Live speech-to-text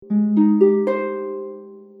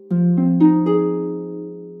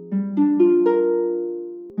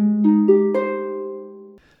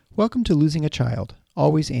Welcome to Losing a Child,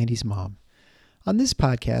 Always Andy's Mom. On this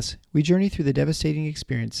podcast, we journey through the devastating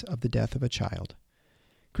experience of the death of a child.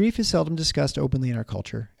 Grief is seldom discussed openly in our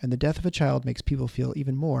culture, and the death of a child makes people feel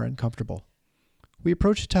even more uncomfortable. We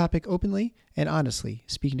approach the topic openly and honestly,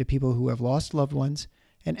 speaking to people who have lost loved ones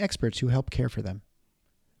and experts who help care for them.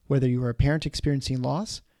 Whether you are a parent experiencing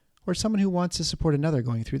loss or someone who wants to support another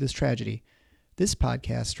going through this tragedy, this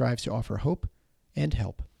podcast strives to offer hope and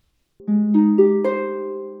help.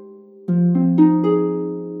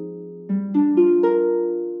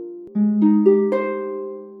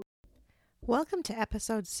 Welcome to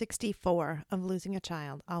episode 64 of Losing a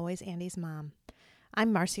Child, Always Andy's Mom.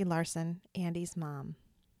 I'm Marcy Larson, Andy's mom.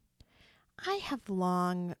 I have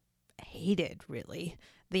long hated, really,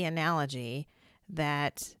 the analogy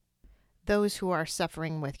that those who are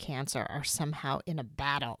suffering with cancer are somehow in a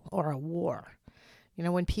battle or a war. You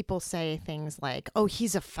know, when people say things like, oh,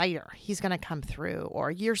 he's a fighter, he's going to come through,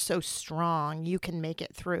 or you're so strong, you can make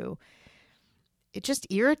it through. It just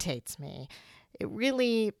irritates me. It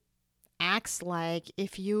really acts like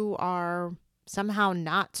if you are somehow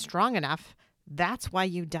not strong enough, that's why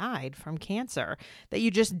you died from cancer, that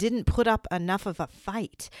you just didn't put up enough of a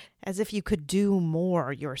fight, as if you could do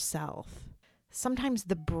more yourself. Sometimes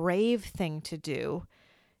the brave thing to do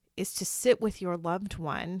is to sit with your loved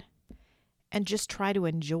one and just try to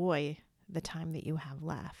enjoy the time that you have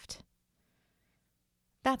left.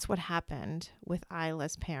 That's what happened with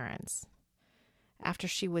Isla's parents. After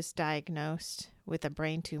she was diagnosed with a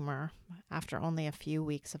brain tumor after only a few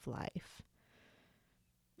weeks of life.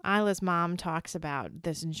 Isla's mom talks about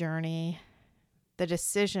this journey, the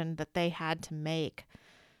decision that they had to make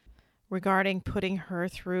regarding putting her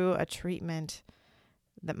through a treatment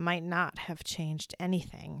that might not have changed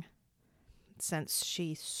anything, since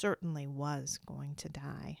she certainly was going to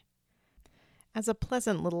die. As a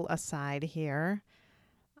pleasant little aside here,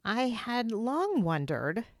 I had long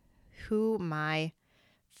wondered who my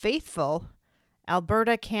faithful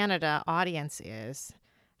Alberta, Canada audience is.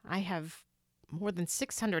 I have more than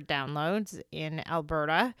 600 downloads in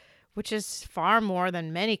Alberta, which is far more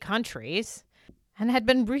than many countries, and had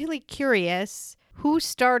been really curious who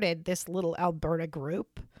started this little Alberta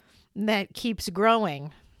group that keeps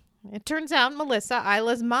growing. It turns out Melissa,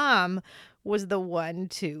 Isla's mom, was the one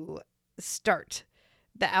to start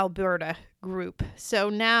the Alberta group. So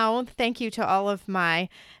now, thank you to all of my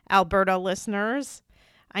Alberta listeners.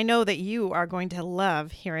 I know that you are going to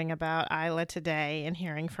love hearing about Isla today and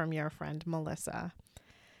hearing from your friend Melissa.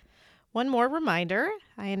 One more reminder,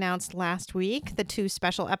 I announced last week the 2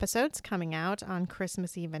 special episodes coming out on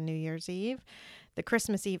Christmas Eve and New Year's Eve. The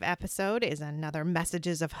Christmas Eve episode is another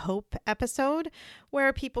Messages of Hope episode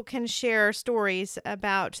where people can share stories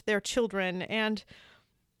about their children and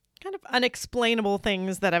kind of unexplainable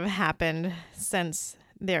things that have happened since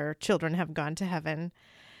their children have gone to heaven.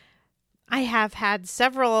 I have had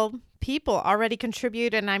several people already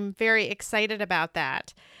contribute, and I'm very excited about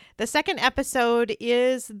that. The second episode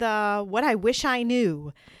is the What I Wish I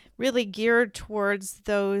Knew, really geared towards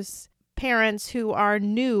those parents who are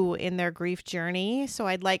new in their grief journey. So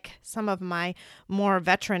I'd like some of my more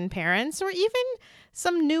veteran parents, or even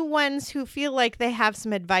some new ones who feel like they have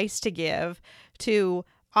some advice to give, to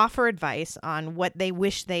offer advice on what they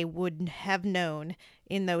wish they would have known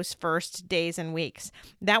in those first days and weeks.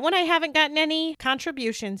 That one I haven't gotten any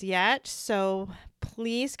contributions yet, so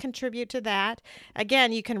please contribute to that.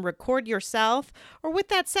 Again, you can record yourself, or with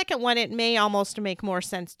that second one, it may almost make more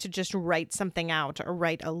sense to just write something out or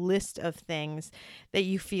write a list of things that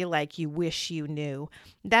you feel like you wish you knew.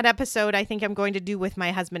 That episode I think I'm going to do with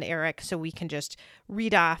my husband Eric, so we can just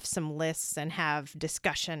read off some lists and have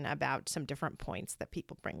discussion about some different points that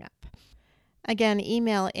people bring up. Again,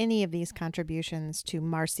 email any of these contributions to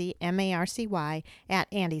Marcy, M-A-R-C-Y,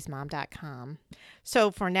 at andysmom.com.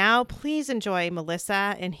 So for now, please enjoy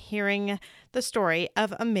Melissa and hearing the story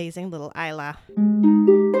of amazing little Isla.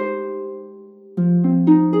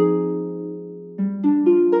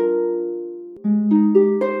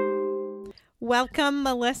 Welcome,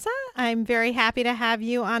 Melissa. I'm very happy to have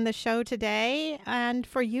you on the show today and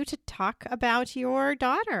for you to talk about your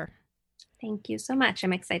daughter. Thank you so much.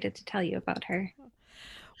 I'm excited to tell you about her.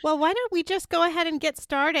 Well, why don't we just go ahead and get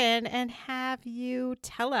started and have you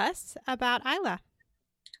tell us about Isla?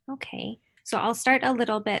 Okay. So I'll start a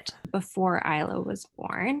little bit before Isla was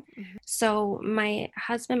born. Mm-hmm. So my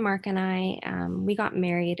husband, Mark, and I, we got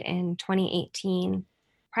married in 2018.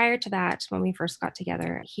 Prior to that, when we first got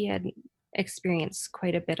together, he had experienced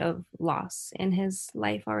quite a bit of loss in his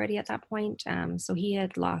life already at that point. So he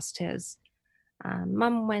had lost his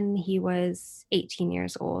mom when he was 18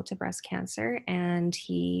 years old to breast cancer, and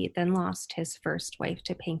he then lost his first wife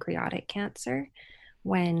to pancreatic cancer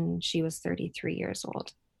when she was 33 years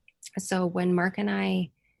old. So when Mark and I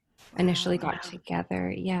initially got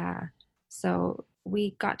together, so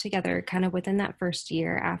we got together kind of within that first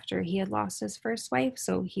year after he had lost his first wife.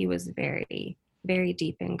 So he was very, very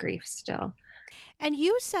deep in grief still. And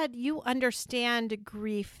you said you understand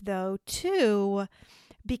grief, though, too,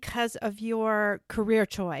 because of your career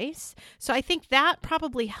choice. So I think that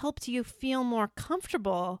probably helped you feel more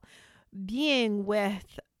comfortable being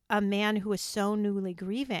with a man who is so newly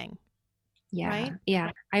grieving. Yeah. Right?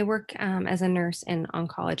 Yeah. I work as a nurse in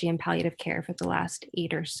oncology and palliative care for the last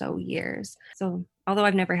 8 or so years. So although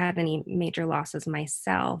I've never had any major losses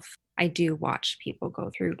myself, I do watch people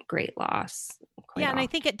go through great loss. And I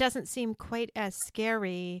think it doesn't seem quite as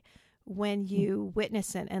scary when you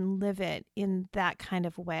witness it and live it in that kind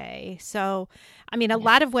of way. So, I mean, a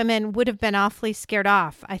lot of women would have been awfully scared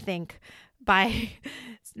off, I think, by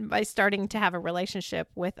starting to have a relationship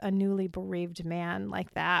with a newly bereaved man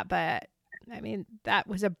like that. But I mean, that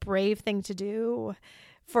was a brave thing to do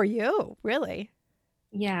for you, really.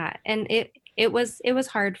 Yeah, and it was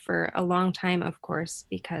hard for a long time, of course,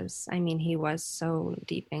 because I mean he was so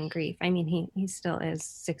deep in grief. I mean he still is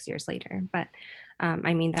 6 years later, but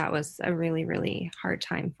I mean that was a really, really hard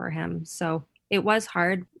time for him. So it was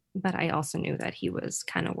hard, but I also knew that he was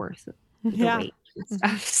kind of worth the wait and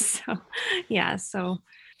stuff. So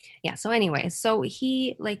anyway, so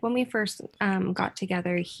he, like, when we first got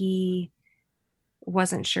together, he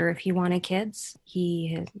wasn't sure if he wanted kids.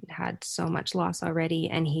 He had so much loss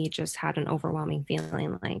already, and he just had an overwhelming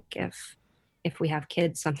feeling like if we have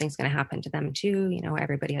kids, something's going to happen to them too. You know,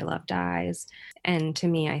 everybody I love dies. And to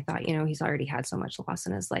me, I thought, you know, he's already had so much loss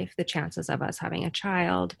in his life. The chances of us having a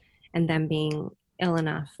child and them being ill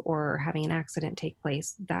enough or having an accident take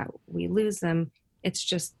place that we lose them, it's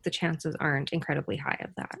just the chances aren't incredibly high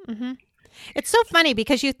of that. Mm-hmm. It's so funny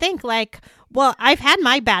because you think like, well, I've had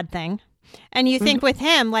my bad thing. And you think with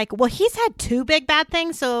him, like, well, he's had 2 big bad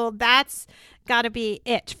things, so that's got to be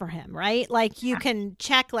it for him, right? Like, you can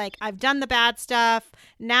check, like, I've done the bad stuff.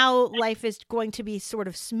 Now life is going to be sort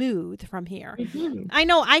of smooth from here. Mm-hmm. I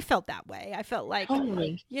know I felt that way. I felt like,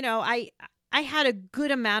 you know, I had a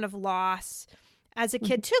good amount of loss as a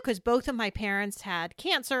kid too, because both of my parents had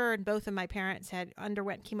cancer and both of my parents had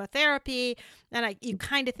underwent chemotherapy. And you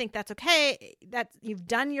kind of think that's okay, that you've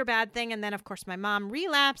done your bad thing. And then of course my mom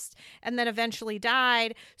relapsed and then eventually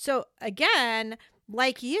died. So again,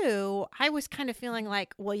 like you, I was kind of feeling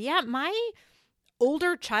like, well, yeah, my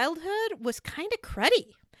older childhood was kind of cruddy.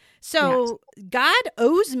 So God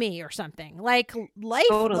owes me or something, like life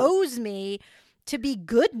owes me to be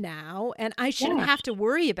good now, and I shouldn't have to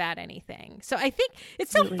worry about anything. So I think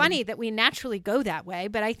it's so funny that we naturally go that way,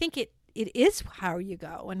 but I think it is how you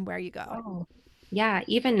go and where you go. Oh, yeah.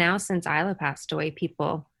 Even now, since Isla passed away,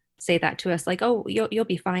 people say that to us, like, "Oh, you'll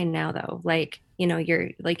be fine now, though. Like, you know,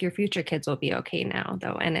 your future kids will be okay now,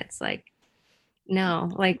 though." And it's like, no,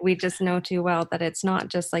 like we just know too well that it's not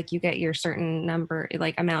just like you get your certain number,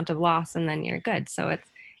 like amount of loss, and then you're good. So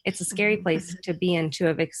it's a scary place to be in, to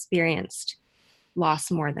have experienced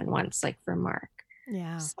loss more than once, like for Mark.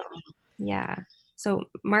 So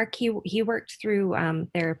Mark, he worked through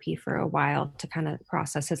therapy for a while to kind of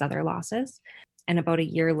process his other losses, and about a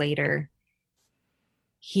year later,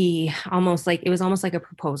 it was almost like a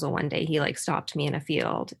proposal. One day he like stopped me in a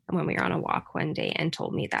field when we were on a walk one day and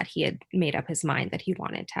told me that he had made up his mind that he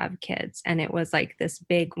wanted to have kids. And it was like this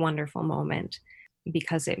big, wonderful moment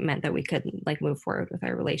because it meant that we could like move forward with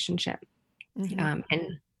our relationship.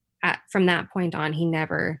 From that point on, he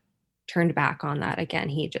never turned back on that again.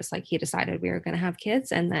 He just he decided we were going to have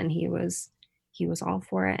kids, and then he was all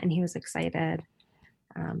for it, and he was excited.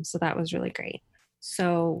 So that was really great.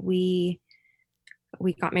 So we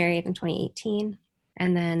got married in 2018,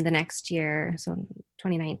 and then the next year, so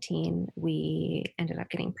 2019, we ended up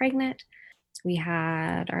getting pregnant. We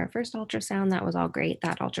had our first ultrasound. That was all great.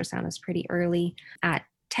 That ultrasound is pretty early. At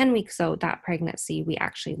 10 weeks out, that pregnancy we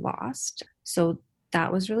actually lost. So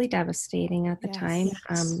that was really devastating at the time.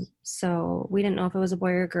 So we didn't know if it was a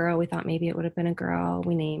boy or a girl. We thought maybe it would have been a girl.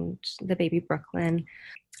 We named the baby Brooklyn.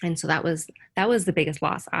 And so that was the biggest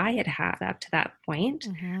loss I had up to that point.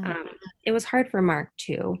 It was hard for Mark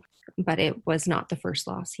too, but it was not the first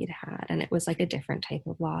loss he'd had. And it was like a different type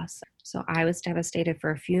of loss. So I was devastated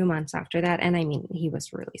for a few months after that. And I mean, he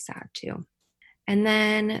was really sad too. And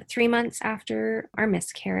then 3 months after our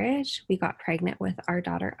miscarriage, we got pregnant with our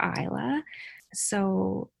daughter, Isla.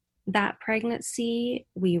 So that pregnancy,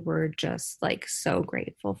 we were just like so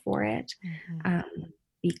grateful for it.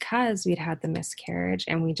 because we'd had the miscarriage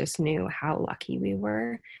and we just knew how lucky we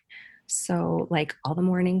were. So like all the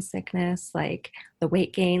morning sickness, like the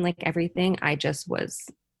weight gain, like everything, I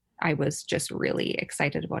was just really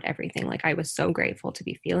excited about everything. Like I was so grateful to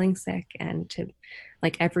be feeling sick, and to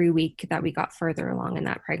like every week that we got further along in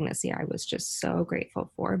that pregnancy, I was just so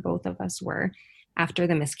grateful for. Both of us were. After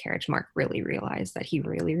the miscarriage, Mark really realized that he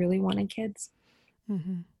really, really wanted kids.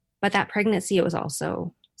 Mm-hmm. But that pregnancy, it was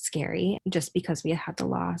also scary just because we had the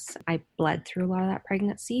loss. I bled through a lot of that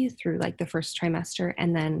pregnancy through like the first trimester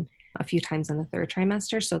and then a few times in the third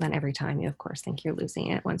trimester. So then every time you, of course, think you're losing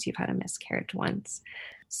it once you've had a miscarriage once.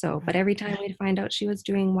 So, but every time we'd find out she was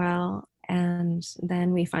doing well. And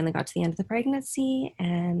then we finally got to the end of the pregnancy,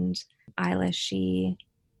 and Isla, she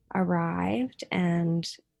arrived, and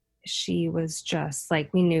she was just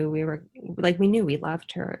like, we knew we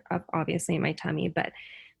loved her, obviously in my tummy, but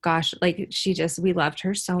gosh, like we loved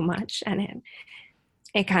her so much. And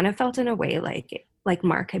it kind of felt in a way like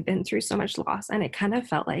Mark had been through so much loss, and it kind of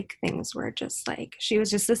felt like things were just like, she was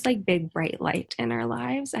just this like big bright light in our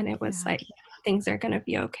lives. And it was like, things are going to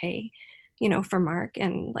be okay, for Mark.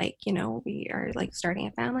 And like, we are like starting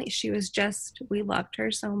a family. We loved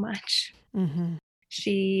her so much. Mm-hmm.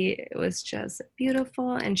 She was just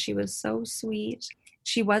beautiful, and she was so sweet.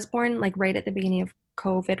 She was born like right at the beginning of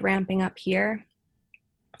COVID ramping up here.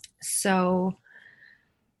 So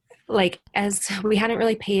like, as we hadn't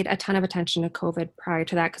really paid a ton of attention to COVID prior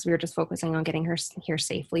to that, because we were just focusing on getting her here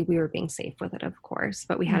safely. We were being safe with it, of course,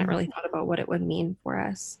 but we hadn't really thought about what it would mean for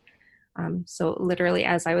us. So literally,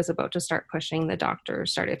 as I was about to start pushing, the doctor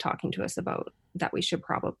started talking to us about that we should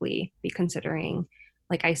probably be considering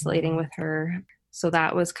like isolating with her. So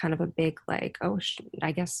that was kind of a big like, oh,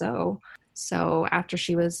 I guess so. So after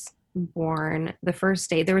she was born, the first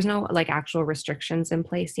day, there was no like actual restrictions in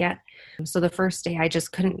place yet. So the first day I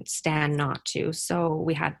just couldn't stand not to. So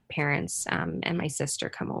we had parents and my sister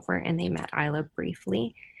come over, and they met Isla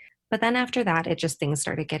briefly. But then after that, things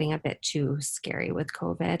started getting a bit too scary with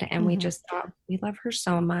COVID. And we just thought, we love her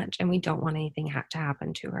so much and we don't want anything to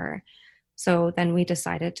happen to her. So then we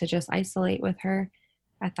decided to just isolate with her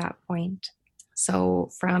at that point.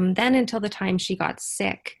 So from then until the time she got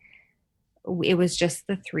sick, it was just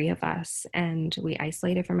the three of us, and we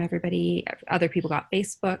isolated from everybody. Other people got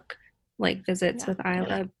Facebook like visits with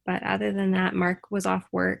Isla, but other than that, Mark was off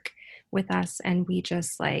work with us, and we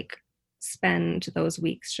just like spend those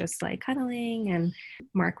weeks just like cuddling, and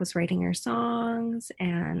Mark was writing her songs,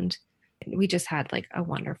 and we just had like a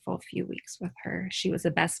wonderful few weeks with her. She was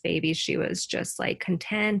the best baby. She was just like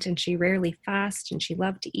content, and she rarely fussed, and she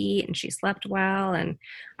loved to eat, and she slept well. And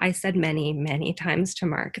I said many, many times to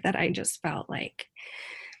Mark that I just felt like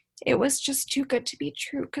it was just too good to be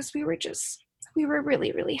true, because we were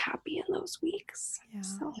really, really happy in those weeks. Yeah.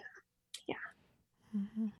 So, yeah.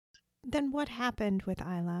 Mm-hmm. Then what happened with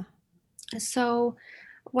Isla? So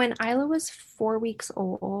when Isla was 4 weeks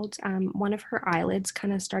old, one of her eyelids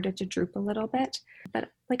kind of started to droop a little bit. But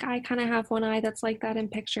like, I kind of have one eye that's like that in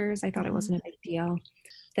pictures. I thought it wasn't a big deal.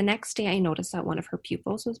 The next day I noticed that one of her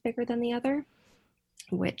pupils was bigger than the other,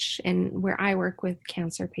 which, and where I work with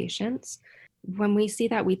cancer patients, when we see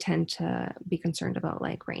that, we tend to be concerned about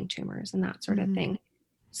like brain tumors and that sort of thing.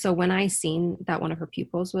 So when I seen that one of her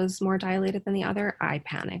pupils was more dilated than the other, I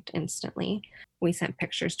panicked instantly. We sent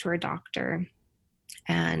pictures to our doctor,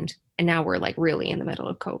 and now we're like really in the middle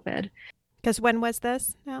of COVID. Because when was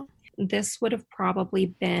this now? This would have probably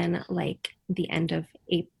been like the end of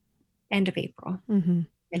April,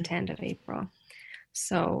 mid to end of April.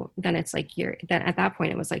 So then it's like then at that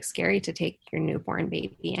point it was like scary to take your newborn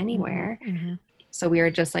baby anywhere. So we were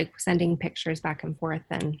just like sending pictures back and forth,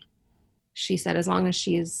 and she said as long as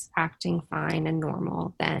she's acting fine and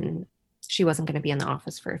normal, then she wasn't going to be in the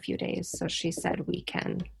office for a few days. So she said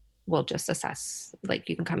we'll just assess, like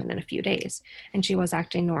you can come in a few days. And she was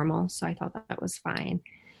acting normal, so I thought that was fine.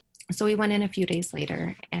 So we went in a few days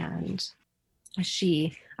later, and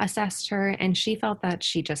she assessed her, and she felt that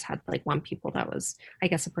she just had like one pupil. That was, I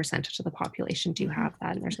guess, a percentage of the population do have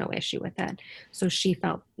that, and there's no issue with it. So she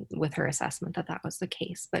felt with her assessment that was the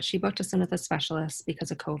case. But she booked us in with a specialist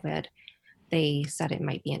because of COVID. They said it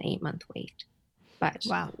might be an 8-month wait. But,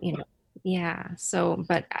 yeah. So,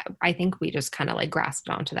 but I think we just kind of like grasped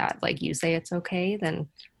onto that. Like, you say it's okay, then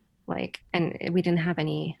like, and we didn't have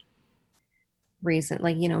any reason,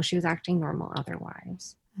 like, she was acting normal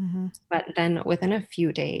otherwise. But then within a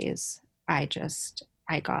few days, I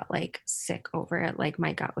got like sick over it. Like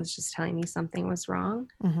my gut was just telling me something was wrong.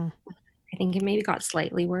 I think it maybe got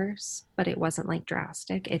slightly worse, but it wasn't like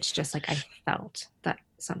drastic. It's just like I felt that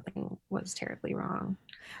something was terribly wrong.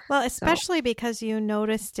 Well, especially because you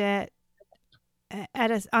noticed it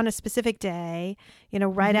on a specific day,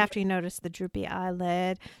 right after you noticed the droopy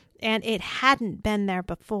eyelid, and it hadn't been there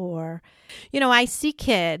before. I see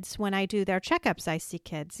kids when I do their checkups. I see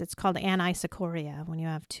kids. It's called anisocoria when you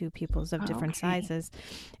have two pupils of different sizes.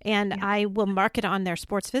 And I will mark it on their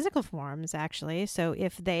sports physical forms, actually. So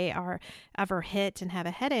if they are ever hit and have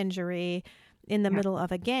a head injury in the middle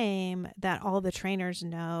of a game, that all the trainers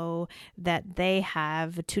know that they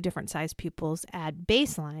have two different size pupils at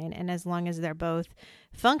baseline. And as long as they're both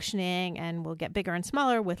functioning and will get bigger and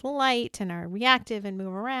smaller with light and are reactive and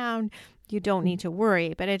move around, you don't need to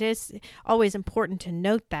worry. But it is always important to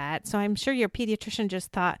note that. So I'm sure your pediatrician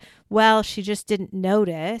just thought, well, she just didn't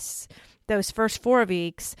notice those first 4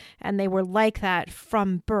 weeks, and they were like that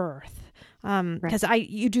from birth. Because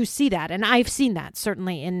you do see that, and I've seen that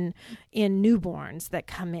certainly in newborns that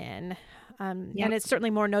come in, and it's certainly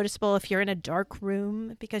more noticeable if you're in a dark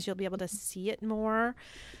room because you'll be able to see it more.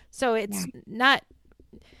 So it's not,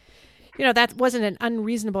 that wasn't an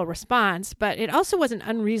unreasonable response, but it also wasn't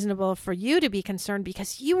unreasonable for you to be concerned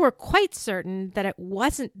because you were quite certain that it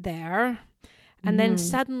wasn't there, and then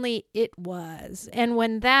suddenly it was. And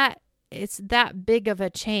when it's that big of a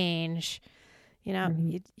change, you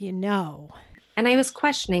know. And I was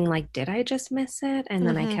questioning, like, did I just miss it? And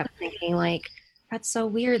then I kept thinking, like, that's so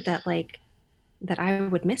weird that I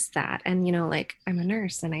would miss that. And, I'm a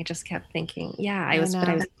nurse, and I just kept thinking, I was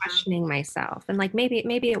questioning myself, and like, maybe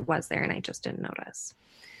it was there and I just didn't notice.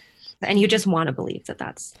 And you just want to believe that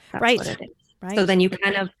that's right. what it is. Right. So then you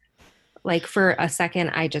kind of, like, for a second,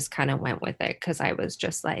 I just kind of went with it because I was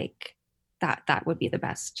just like, that would be the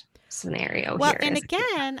best scenario. Well, here and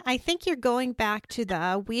again, I think you're going back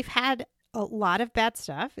to we've had a lot of bad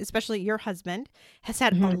stuff, especially your husband has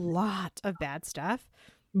had a lot of bad stuff.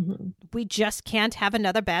 We just can't have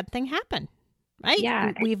another bad thing happen, right?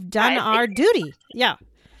 Yeah. We've done our duty. Yeah.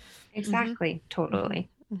 Exactly. Totally.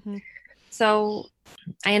 So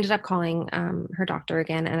I ended up calling her doctor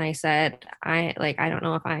again, and I said, I don't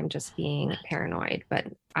know if I'm just being paranoid, but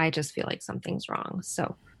I just feel like something's wrong.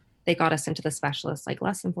 So they got us into the specialist like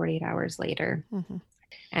less than 48 hours later.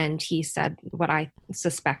 And he said what I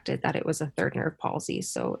suspected, that it was a third nerve palsy.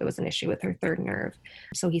 So it was an issue with her third nerve.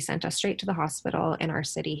 So he sent us straight to the hospital in our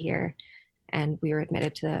city here. And we were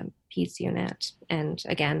admitted to the PEDS unit. And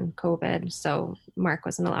again, COVID. So Mark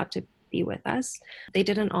wasn't allowed to be with us. They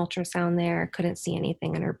did an ultrasound there, couldn't see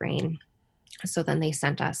anything in her brain. So then they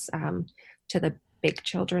sent us to the big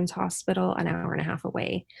children's hospital an hour and a half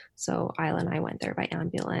away. So Isla and I went there by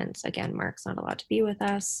ambulance. Again, Mark's not allowed to be with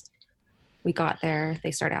us. We got there.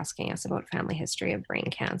 They started asking us about family history of brain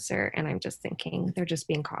cancer. And I'm just thinking, they're just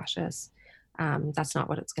being cautious. That's not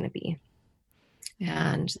what it's going to be.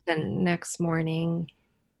 And then next morning,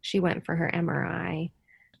 she went for her MRI.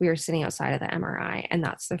 We were sitting outside of the MRI, and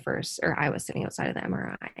I was sitting outside of the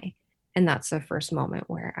MRI. And that's the first moment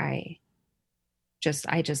where I just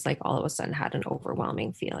like all of a sudden had an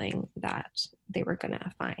overwhelming feeling that they were going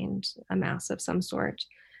to find a mass of some sort.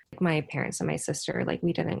 My parents and my sister, like,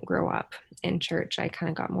 we didn't grow up in church. I kind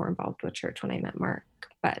of got more involved with church when I met Mark,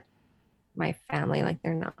 but my family, like,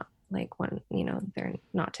 they're not like they're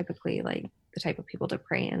not typically like the type of people to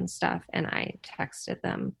pray and stuff. And I texted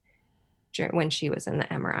them when she was in the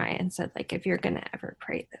MRI and said, like, if you're going to ever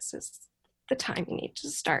pray, this is the time you need to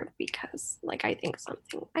start, because like, I think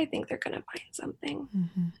they're going to find something.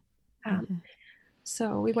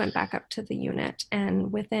 So we went back up to the unit,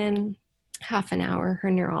 and within half an hour,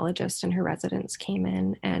 her neurologist and her residents came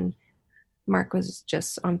in, and Mark was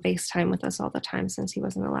just on FaceTime with us all the time since he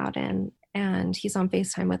wasn't allowed in. And he's on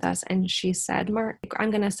FaceTime with us. And she said, Mark, I'm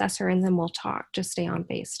going to assess her and then we'll talk. Just stay on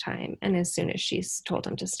FaceTime. And as soon as she told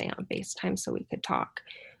him to stay on FaceTime so we could talk,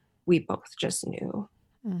 we both just knew.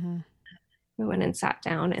 We went and sat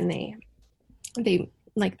down, and they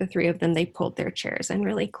like, the three of them, they pulled their chairs in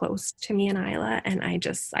really close to me and Isla. And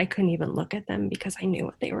I couldn't even look at them because I knew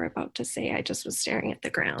what they were about to say. I just was staring at the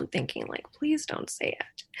ground thinking, like, please don't say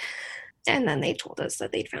it. And then they told us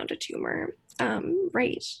that they'd found a tumor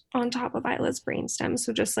right on top of Isla's brainstem.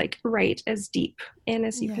 So just like right as deep in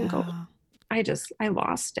as you can go. I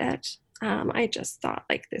lost it. I just thought,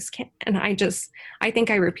 like, this can't, and I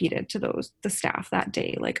think I repeated to the staff that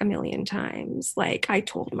day, like, a million times. Like, I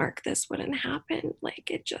told Mark this wouldn't happen.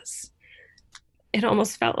 Like, it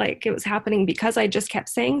almost felt like it was happening because I just kept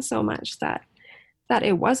saying so much that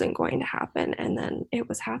it wasn't going to happen. And then it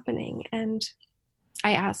was happening. And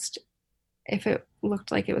I asked if it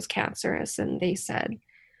looked like it was cancerous, and they said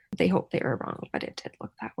they hoped they were wrong, but it did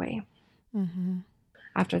look that way.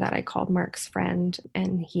 After that, I called Mark's friend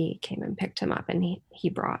and he came and picked him up, and he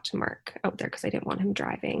brought Mark out there because I didn't want him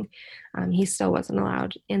driving. He still wasn't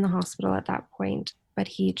allowed in the hospital at that point, but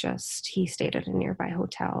he stayed at a nearby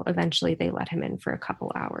hotel. Eventually they let him in for a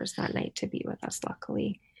couple hours that night to be with us,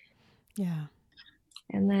 luckily. Yeah.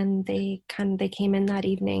 And then they came in that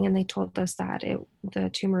evening and they told us that the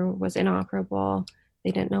tumor was inoperable.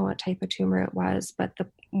 They didn't know what type of tumor it was, but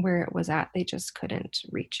where it was at, they just couldn't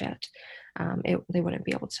reach it. They wouldn't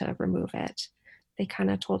be able to remove it. They kind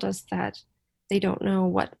of told us that they don't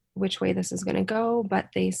know which way this is going to go, but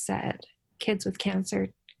they said kids with cancer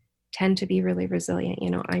tend to be really resilient. You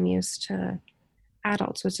know, I'm used to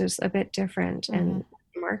adults, which is a bit different, and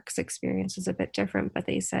Mark's experience is a bit different, but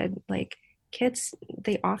they said, like, kids,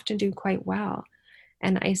 they often do quite well.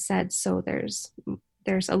 And I said, so there's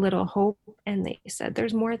a little hope, and they said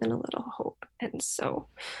there's more than a little hope. And so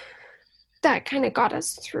that kind of got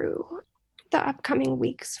us through the upcoming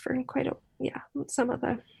weeks for some of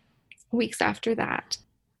the weeks after that.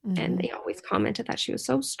 And they always commented that she was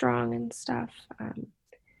so strong and stuff.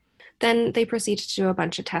 Then they proceeded to do a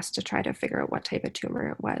bunch of tests to try to figure out what type of tumor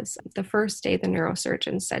it was. The first day, the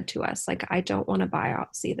neurosurgeon said to us, like, I don't want to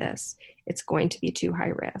biopsy this. It's going to be too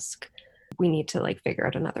high risk. We need to figure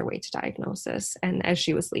out another way to diagnose this. And as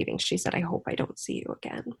she was leaving, she said, I hope I don't see you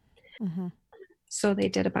again. So they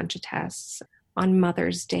did a bunch of tests. On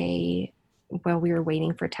Mother's Day, while we were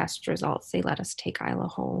waiting for test results, they let us take Isla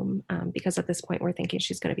home because at this point we're thinking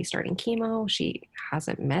she's going to be starting chemo. She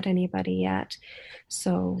hasn't met anybody yet.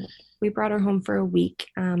 So we brought her home for a week,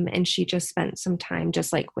 and she just spent some time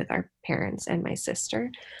just with our parents and my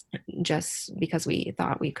sister, just because we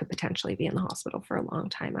thought we could potentially be in the hospital for a long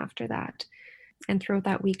time after that. And throughout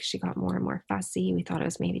that week, she got more and more fussy. We thought it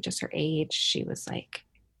was maybe just her age. She was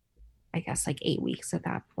I guess 8 weeks at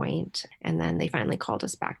that point. And then they finally called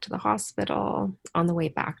us back to the hospital. On the way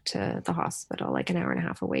back to the hospital, an hour and a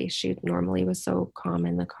half away, she normally was so calm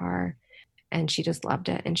in the car, and she just loved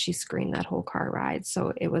it. And she screamed that whole car ride.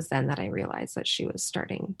 So it was then that I realized that she was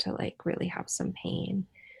starting to really have some pain.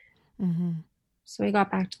 So we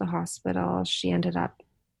got back to the hospital.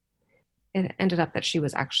 It ended up that she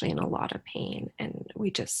was actually in a lot of pain. And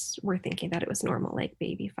we just were thinking that it was normal,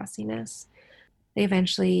 baby fussiness. They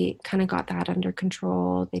eventually kind of got that under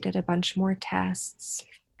control. They did a bunch more tests.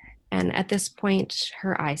 And at this point,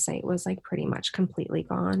 her eyesight was pretty much completely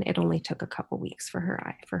gone. It only took a couple weeks for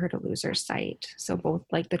her to lose her sight. So both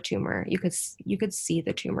the tumor, you could see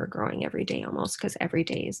the tumor growing every day almost, because every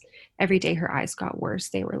day her eyes got worse.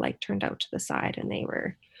 They were turned out to the side and they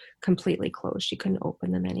were completely closed. She couldn't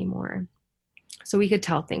open them anymore. So we could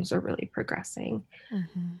tell things were really progressing.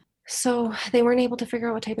 So they weren't able to figure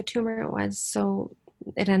out what type of tumor it was. So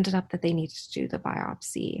it ended up that they needed to do the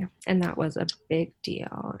biopsy. And that was a big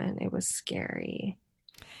deal. And it was scary.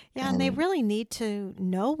 Yeah, and they really need to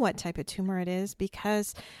know what type of tumor it is,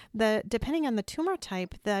 because depending on the tumor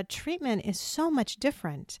type, the treatment is so much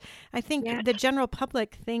different. I think the general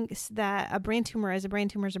public thinks that a brain tumor is a brain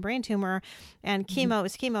tumor is a brain tumor, and chemo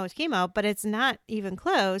is chemo is chemo, but it's not even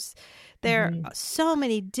close. There are so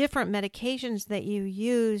many different medications that you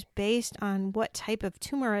use based on what type of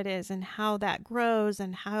tumor it is and how that grows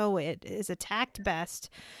and how it is attacked best.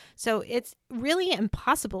 So it's really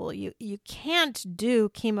impossible. You can't do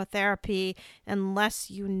chemotherapy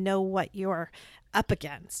unless you know what you're up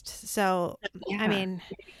against. So, I mean,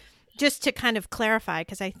 just to kind of clarify,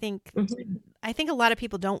 because I think a lot of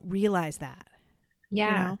people don't realize that.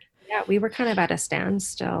 Yeah. You know? Yeah, we were kind of at a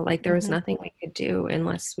standstill. There was nothing we could do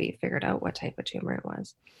unless we figured out what type of tumor it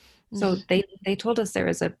was. So they told us there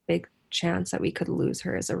was a big chance that we could lose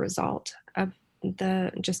her as a result of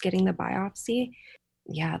just getting the biopsy.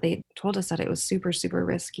 Yeah, they told us that it was super, super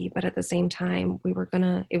risky, but at the same time,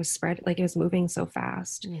 it was spread, it was moving so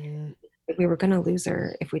fast. We were going to lose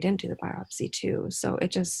her if we didn't do the biopsy too. So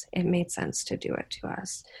it made sense to do it to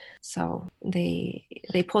us. So they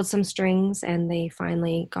pulled some strings, and they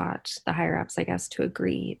finally got the higher ups, I guess, to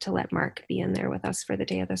agree to let Mark be in there with us for the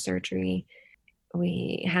day of the surgery.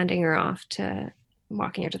 Walking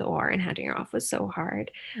her to the OR and handing her off was so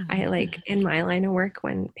hard. I in my line of work,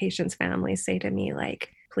 when patients' families say to me,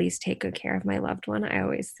 please take good care of my loved one, I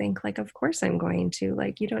always think of course I'm going to,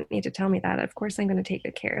 you don't need to tell me that. Of course I'm going to take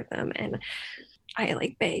good care of them. And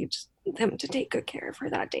I begged them to take good care of her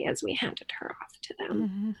that day as we handed her off to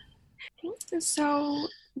them. So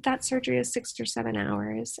that surgery is 6 or 7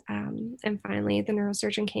 hours. And finally the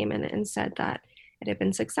neurosurgeon came in and said that it had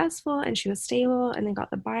been successful and she was stable, and they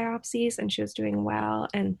got the biopsies and she was doing well.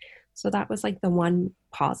 And so that was the one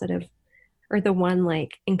positive or the one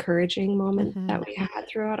like encouraging moment that we had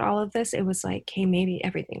throughout all of this. It was like, hey, maybe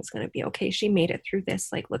everything's going to be okay. She made it through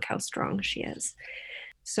this. Like, look how strong she is.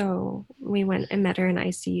 So we went and met her in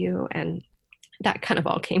ICU, and that kind of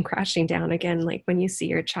all came crashing down again. Like when you see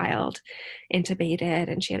your child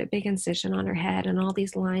intubated and she had a big incision on her head and all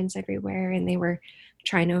these lines everywhere, and they were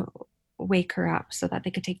trying to wake her up so that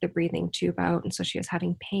they could take the breathing tube out. And so she was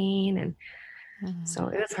having pain. And so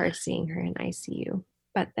it was hard seeing her in ICU.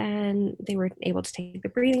 But then they were able to take the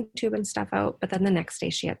breathing tube and stuff out. But then the next day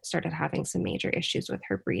she had started having some major issues with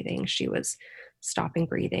her breathing. She was stopping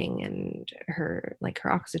breathing, and her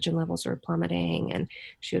oxygen levels were plummeting, and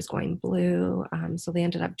she was going blue. So they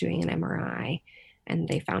ended up doing an MRI, and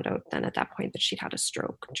they found out then at that point that she'd had a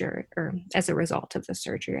stroke or as a result of the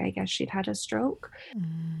surgery. I guess she'd had a stroke.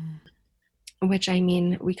 Which, I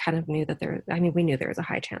mean, we kind of knew that we knew there was a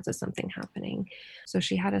high chance of something happening. So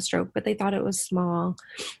she had a stroke, but they thought it was small.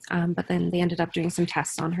 But then they ended up doing some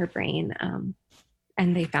tests on her brain.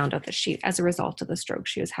 And they found out that as a result of the stroke,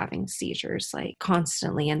 she was having seizures like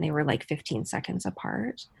constantly, and they were like 15 seconds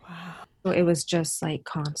apart. Wow. So it was just like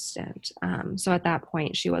constant. So at that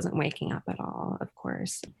point, she wasn't waking up at all, of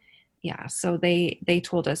course. Yeah. So they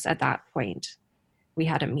told us at that point, we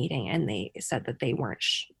had a meeting, and they said that they weren't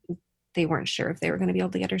sure if they were going to be able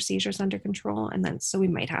to get her seizures under control. And then, so we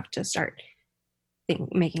might have to start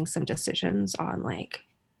making some decisions on like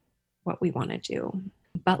what we want to do.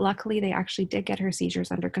 But luckily they actually did get her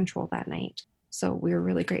seizures under control that night. So we were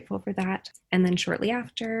really grateful for that. And then shortly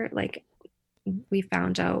after, like, we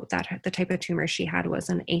found out that the type of tumor she had was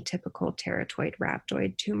an atypical teratoid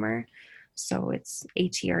rhabdoid tumor. So it's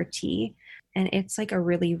ATRT. And it's like a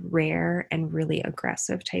really rare and really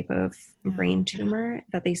aggressive type of brain tumor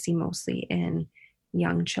that they see mostly in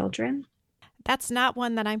young children. That's not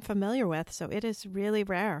one that I'm familiar with, so it is really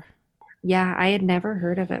rare. Yeah, I had never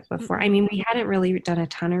heard of it before. I mean, we hadn't really done a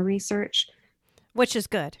ton of research. Which is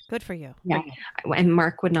good. Good for you. Yeah. And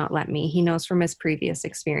Mark would not let me. He knows from his previous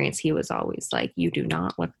experience, he was always like, you do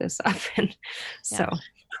not look this up. And so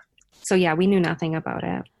yeah, we knew nothing about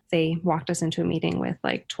it. They walked us into a meeting with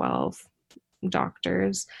like 12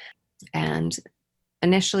 doctors, and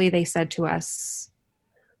initially they said to us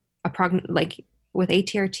with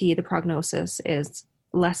ATRT the prognosis is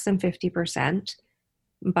less than 50%,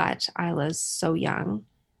 but Isla's so young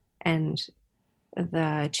and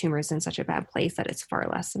the tumor is in such a bad place that it's far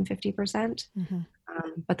less than 50%.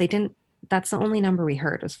 But that's the only number we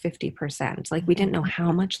heard was 50%. Like we didn't know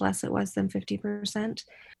how much less it was than 50%.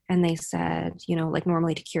 And they said, like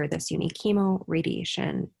normally to cure this, you need chemo,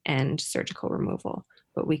 radiation, and surgical removal.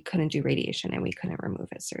 But we couldn't do radiation and we couldn't remove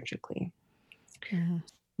it surgically.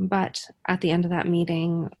 But at the end of that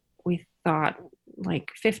meeting, we thought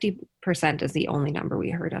like 50% is the only number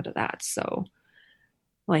we heard out of that. So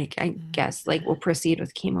like, I guess like we'll proceed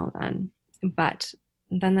with chemo then. But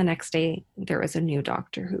then the next day there was a new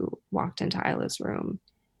doctor who walked into Isla's room,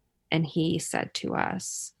 and he said to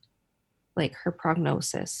us, like, her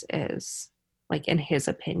prognosis is, like, in his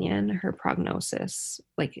opinion, her prognosis,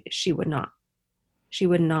 like, she would not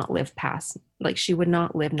live past, like, she would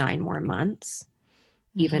not live 9 more months,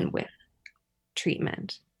 even with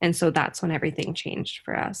treatment. And so that's when everything changed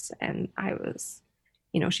for us. And I was,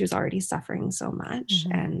 she was already suffering so much.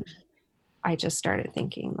 And I just started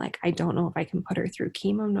thinking, like, I don't know if I can put her through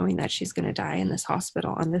chemo knowing that she's going to die in this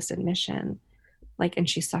hospital on this admission. Like, and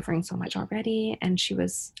she's suffering so much already. And she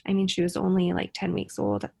was only like 10 weeks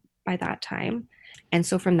old by that time. And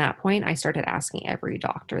so from that point, I started asking every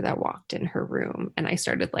doctor that walked in her room. And I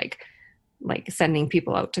started like sending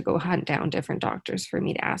people out to go hunt down different doctors for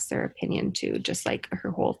me to ask their opinion to, just like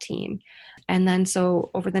her whole team. And then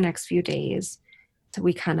so over the next few days, so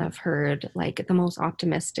we kind of heard like the most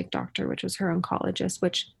optimistic doctor, which was her oncologist,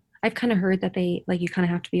 which I've kind of heard that they, like, you kind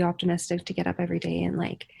of have to be optimistic to get up every day and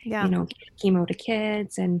like, give chemo to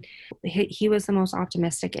kids. And he was the most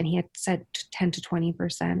optimistic, and he had said 10 to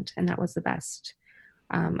 20%. And that was the best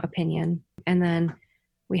opinion. And then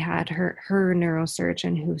we had her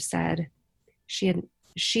neurosurgeon who said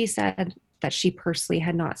she said that she personally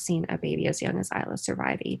had not seen a baby as young as Isla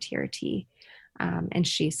survive ATRT. And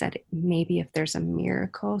she said, maybe if there's a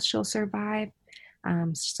miracle, she'll survive.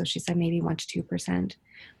 So she said maybe 1 to 2%.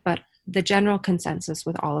 But the general consensus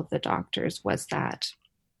with all of the doctors was that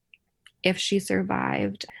if she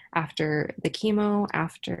survived after the chemo,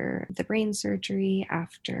 after the brain surgery,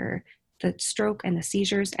 after the stroke and the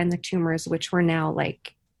seizures and the tumors, which were now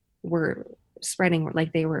were spreading,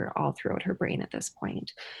 like they were all throughout her brain at this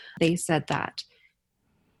point, they said that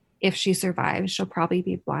if she survives, she'll probably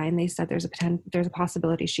be blind. They said there's a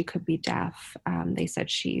possibility she could be deaf. They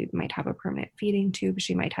said she might have a permanent feeding tube.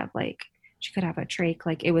 She might have she could have a trach.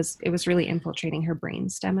 Like it was really infiltrating her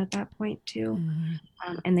brainstem at that point too.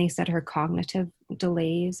 And they said her cognitive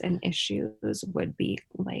delays and issues could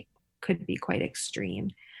be quite extreme.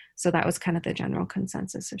 So that was kind of the general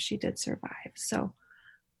consensus if she did survive. So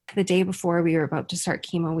the day before we were about to start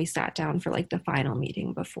chemo, we sat down for like the final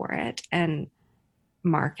meeting before it. And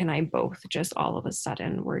Mark and I both just all of a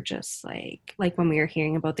sudden were just like when we were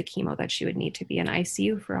hearing about the chemo that she would need to be in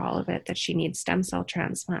ICU for all of it, that she needs stem cell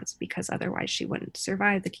transplants because otherwise she wouldn't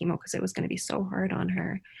survive the chemo because it was going to be so hard on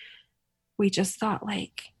her. We just thought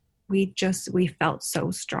like, we felt so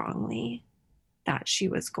strongly that she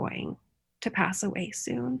was going to pass away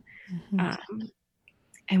soon.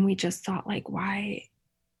 And we just thought like, why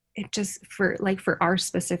it just for our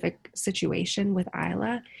specific situation with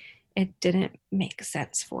Isla, it didn't make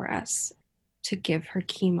sense for us to give her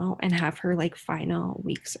chemo and have her like final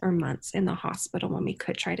weeks or months in the hospital when we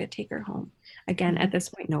could try to take her home. Again, at this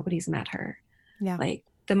point, nobody's met her. Yeah. Like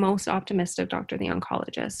the most optimistic doctor, the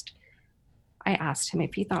oncologist, I asked him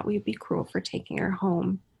if he thought we would be cruel for taking her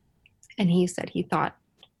home. And he said he thought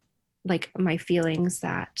like my feelings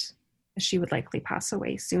that she would likely pass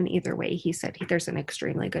away soon either way. He said there's an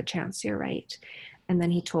extremely good chance you're right. And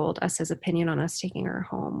then he told us his opinion on us taking her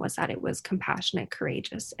home was that it was compassionate,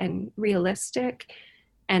 courageous, and realistic.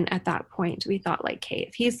 And at that point, we thought like, hey,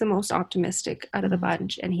 if he's the most optimistic out of the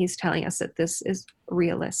bunch and he's telling us that this is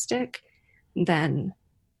realistic, then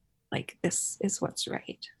like this is what's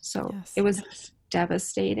right. So it was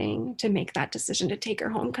devastating to make that decision to take her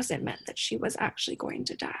home because it meant that she was actually going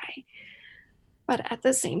to die. But at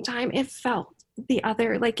the same time, it felt the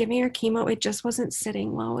other, like giving her chemo, it just wasn't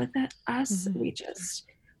sitting well with us.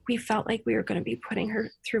 We felt like we were going to be putting her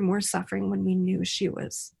through more suffering when we knew she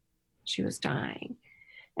was dying,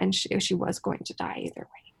 and she was going to die either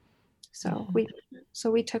way. So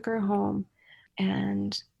we took her home,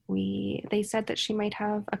 and they said that she might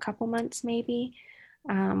have a couple months maybe.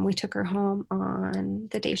 We took her home on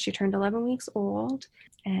the day she turned 11 weeks old,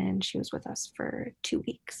 and she was with us for 2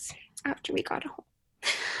 weeks after we got home.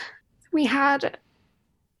 We had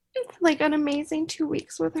like an amazing 2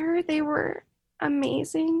 weeks with her. They were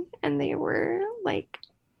amazing, and they were like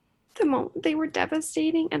they were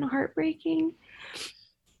devastating and heartbreaking.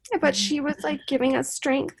 But she was like giving us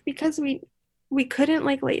strength because we couldn't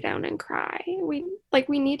like lay down and cry.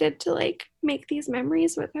 We needed to like make these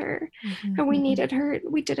memories with her, and we needed her.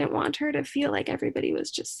 We didn't want her to feel like everybody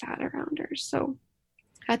was just sad around her. So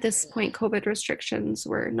at this point, COVID restrictions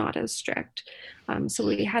were not as strict. So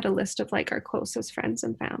we had a list of like our closest friends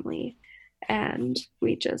and family, and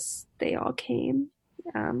they all came.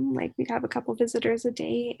 Like we'd have a couple visitors a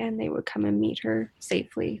day, and they would come and meet her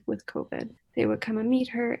safely with COVID. They would come and meet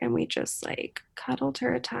her, and we just like cuddled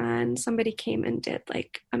her a ton. Somebody came and did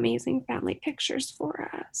like amazing family pictures for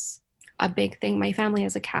us. A big thing, my family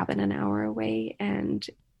has a cabin an hour away, and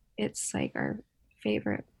it's like our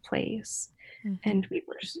favorite place. And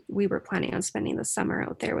we were planning on spending the summer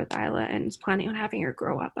out there with Isla and planning on having her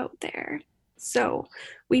grow up out there. So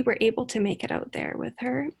we were able to make it out there with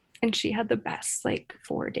her, and she had the best like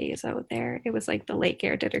 4 days out there. It was like the lake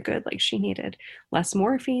air did her good. Like she needed less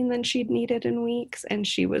morphine than she'd needed in weeks, and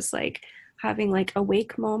she was like having like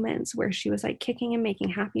awake moments where she was like kicking and making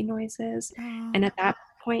happy noises. And at that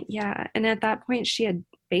point she had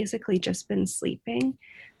basically just been sleeping.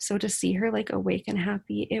 So to see her like awake and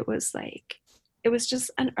happy, it was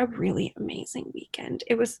just a really amazing weekend.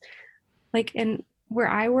 It was like, in where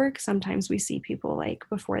I work, sometimes we see people like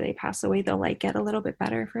before they pass away, they'll like get a little bit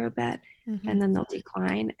better for a bit and then they'll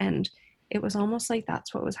decline. And it was almost like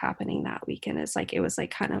that's what was happening that weekend. It's like, it was like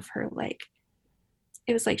kind of her, like,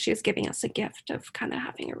 it was like she was giving us a gift of kind of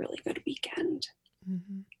having a really good weekend.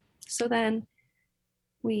 So then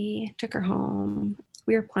we took her home.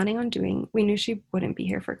 We were planning on we knew she wouldn't be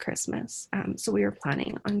here for Christmas. So we were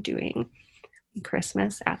planning on doing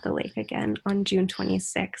Christmas at the lake again on June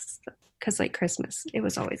 26th, because like Christmas, it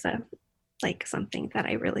was always something that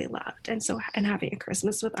I really loved. And having a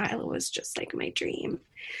Christmas with Isla was just like my dream.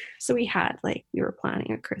 So we were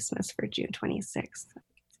planning a Christmas for June 26th.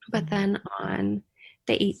 But then on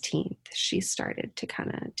the 18th, she started to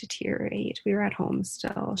kind of deteriorate. We were at home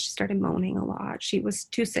still. She started moaning a lot. She was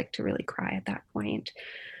too sick to really cry at that point.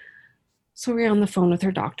 So we were on the phone with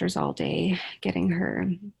her doctors all day, getting her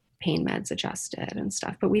pain meds adjusted and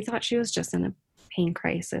stuff. But we thought she was just in a pain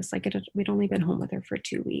crisis. We'd only been home with her for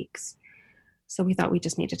 2 weeks. So we thought we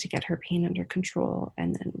just needed to get her pain under control,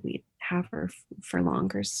 and then we'd have her for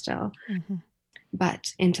longer still.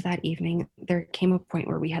 But into that evening, there came a point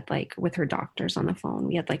where we had with her doctors on the phone,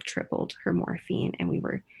 we had tripled her morphine, and we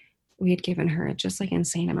were we had given her just like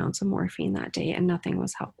insane amounts of morphine that day and nothing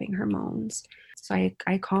was helping her moans. So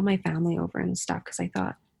I called my family over and stuff because I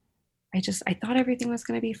thought everything was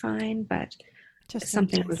going to be fine, but Just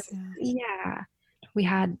something was, yeah. We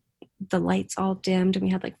had the lights all dimmed and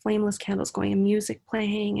we had like flameless candles going and music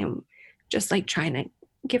playing and just like trying to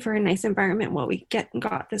give her a nice environment while we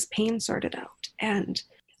got this pain sorted out. And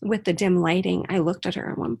with the dim lighting, I looked at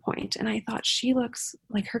her at one point and I thought, she looks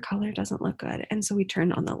like her color doesn't look good. And so we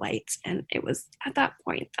turned on the lights, and it was at that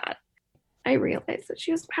point that I realized that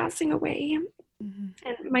she was passing away. Mm-hmm.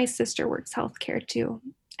 And my sister works healthcare too.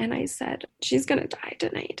 And I said, she's going to die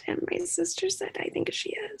tonight. And my sister said, I think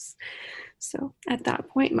she is. So at that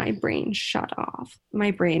point, my brain shut off. My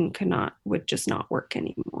brain would just not work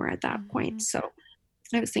anymore at that point. So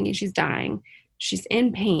I was thinking, she's dying. She's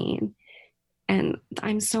in pain. And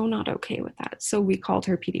I'm so not okay with that. So we called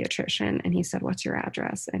her pediatrician and he said, what's your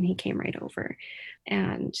address? And he came right over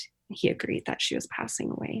and he agreed that she was passing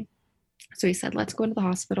away. So he said, let's go to the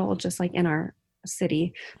hospital, just like in our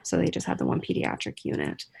city. So they just had the one pediatric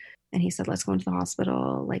unit. And he said, let's go into the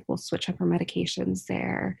hospital. Like, we'll switch up her medications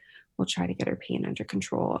there. We'll try to get her pain under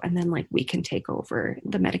control. And then like we can take over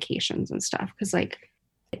the medications and stuff. Cause like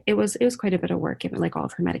it was quite a bit of work, given like all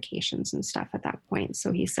of her medications and stuff at that point.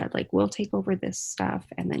 So he said, like, we'll take over this stuff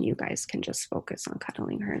and then you guys can just focus on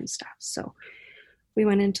cuddling her and stuff. So we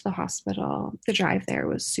went into the hospital. The drive there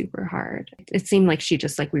was super hard. It seemed like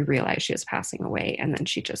we realized she was passing away and then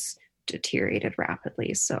she just deteriorated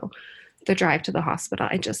rapidly. So the drive to the hospital,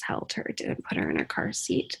 I just held her, didn't put her in her car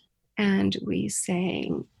seat. And we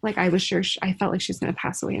sang, like, I felt like she was going to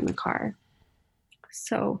pass away in the car.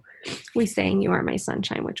 So we sang You Are My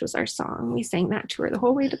Sunshine, which was our song. We sang that to her the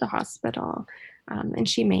whole way to the hospital. And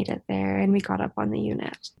she made it there and we got up on the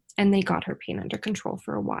unit and they got her pain under control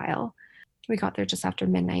for a while. We got there just after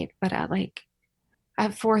midnight, but at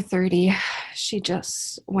 4:30, she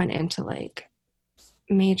just went into like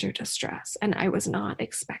major distress and I was not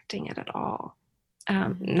expecting it at all.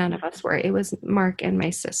 None of us were. It was Mark and my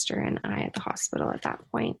sister and I at the hospital at that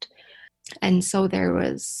point. And so there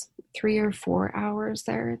was 3 or 4 hours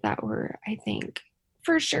there that were, I think,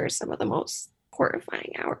 for sure, some of the most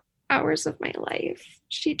horrifying hours of my life.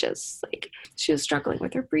 She was struggling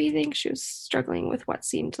with her breathing. She was struggling with what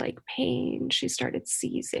seemed like pain. She started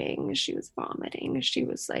seizing. She was vomiting. She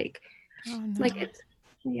was like,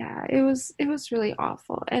 it was really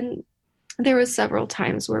awful. And there was several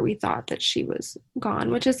times where we thought that she was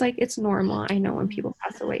gone, which is like, it's normal. I know when people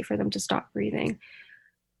pass away for them to stop breathing.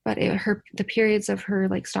 But the periods of her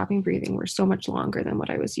like stopping breathing were so much longer than what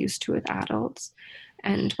I was used to with adults.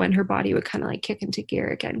 And when her body would kind of like kick into gear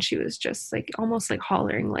again, she was just like almost like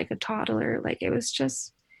hollering like a toddler. Like it was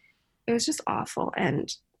just awful.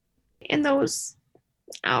 And in those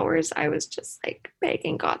hours, I was just like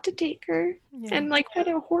begging God to take her. Yeah. And like, what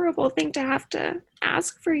a horrible thing to have to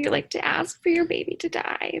ask for your baby to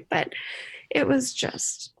die. But it was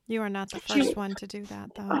just. You are not the first one to do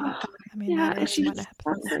that, though. I mean, that is what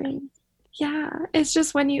happens. Yeah, it's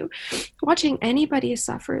just watching anybody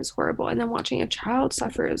suffer is horrible, and then watching a child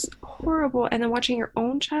suffer is horrible, and then watching your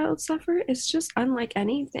own child suffer is just unlike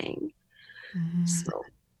anything. Mm-hmm. So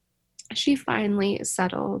she finally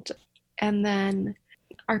settled, and then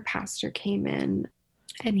our pastor came in,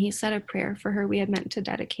 and he said a prayer for her. We had meant to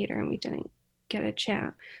dedicate her, and we didn't get a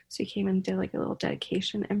chance. So he came and did like a little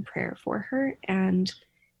dedication and prayer for her, and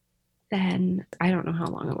then I don't know how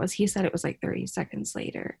long it was. He said it was like 30 seconds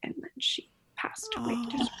later and then she passed away.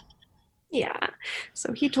 Oh. Yeah.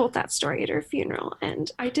 So he told that story at her funeral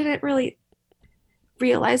and I didn't really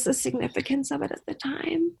realize the significance of it at the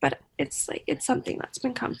time, but it's something that's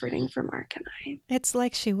been comforting for Mark and I. It's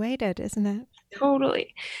like she waited, isn't it?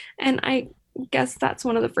 Totally. And I guess that's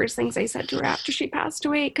one of the first things I said to her after she passed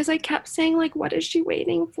away, because I kept saying, like, what is she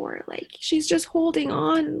waiting for? Like, she's just holding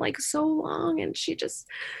on like so long and she just...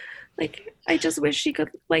 like, I just wish she could,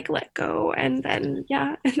 like, let go. And then,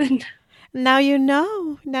 yeah. And then. Now you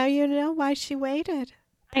know why she waited.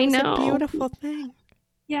 I know. It's a beautiful thing.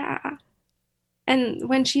 Yeah. And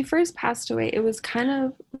when she first passed away, it was kind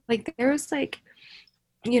of, like, there was, like,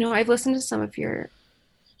 I've listened to some of your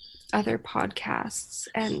other podcasts,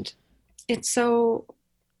 and it's so,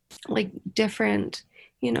 like, different,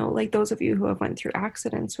 like those of you who have went through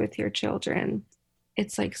accidents with your children.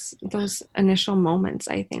 It's like those initial moments,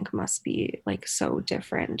 I think, must be like so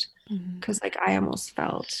different because like I almost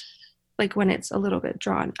felt like when it's a little bit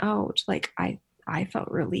drawn out, like I felt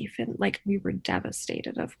relief and like we were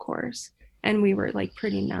devastated, of course, and we were like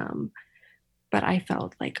pretty numb. But I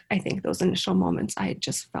felt like, I think those initial moments, I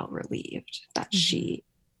just felt relieved that she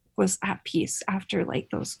was at peace after like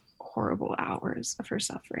those horrible hours of her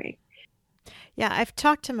suffering. Yeah, I've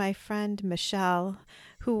talked to my friend Michelle,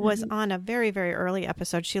 who was on a very, very early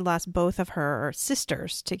episode. She lost both of her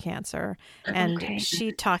sisters to cancer. And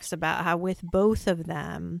she talks about how with both of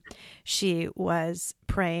them, she was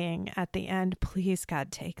praying at the end, please,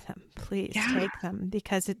 God, take them. Please take them.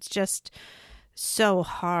 Because it's just so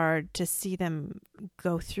hard to see them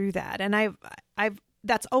go through that. And I've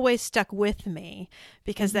that's always stuck with me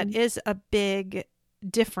because that is a big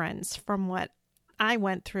difference from what I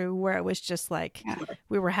went through, where it was just like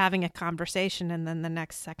we were having a conversation and then the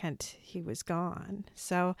next second he was gone.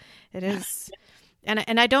 So it is,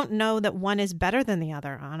 and I don't know that one is better than the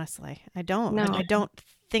other, honestly. I don't. No. I don't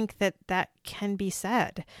think that can be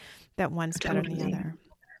said, that one's better than the other.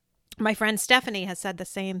 My friend Stephanie has said the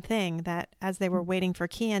same thing, that as they were waiting for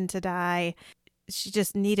Kian to die, she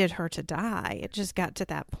just needed her to die. It just got to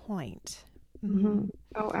that point. Mm-hmm.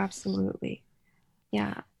 Oh, absolutely.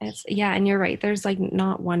 Yeah, and you're right. There's like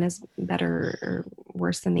not one is better or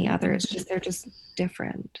worse than the other. It's just they're just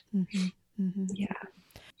different. Mm-hmm. Mm-hmm. Yeah.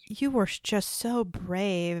 You were just so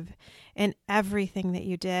brave in everything that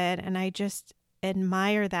you did, and I just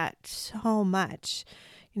admire that so much.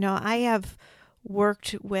 You know, I have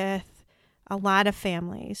worked with a lot of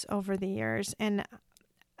families over the years, and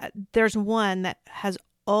there's one that has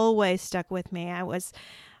always stuck with me. I was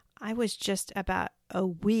just about a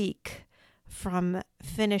week from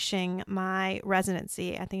finishing my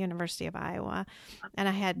residency at the University of Iowa. And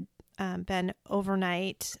I had been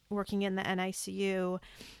overnight working in the NICU,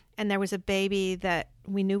 and there was a baby that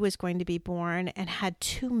we knew was going to be born and had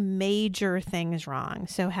two major things wrong.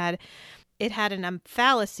 So it had an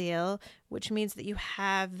omphalocele, which means that you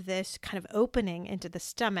have this kind of opening into the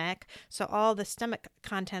stomach. So all the stomach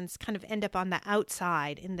contents kind of end up on the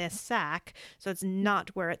outside in this sac. So it's not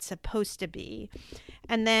where it's supposed to be.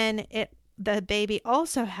 And then the baby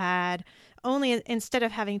also had only, instead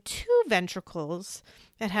of having two ventricles,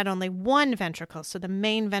 it had only one ventricle. So the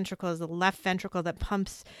main ventricle is the left ventricle that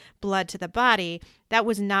pumps blood to the body. That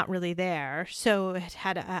was not really there. So it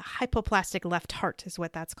had a hypoplastic left heart is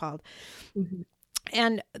what that's called. Mm-hmm.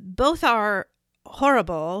 And both are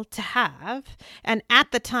horrible to have. And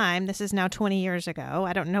at the time, this is now 20 years ago,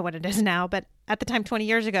 I don't know what it is now, but at the time, 20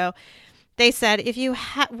 years ago, they said if you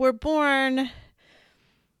were born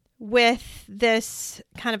with this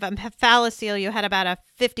kind of omphalocele, you had about a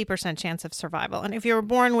 50% chance of survival. And if you were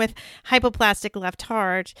born with hypoplastic left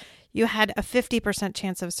heart, you had a 50%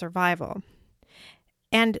 chance of survival.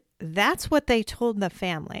 And that's what they told the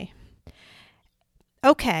family.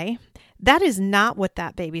 Okay, that is not what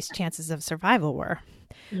that baby's chances of survival were.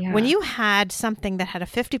 Yeah. When you had something that had a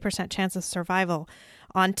 50% chance of survival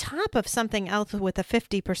on top of something else with a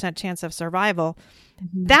 50% chance of survival,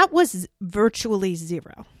 that was virtually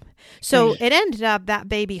zero. So it ended up that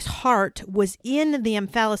baby's heart was in the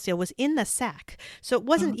omphalocele, was in the sac. So it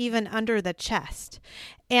wasn't even under the chest.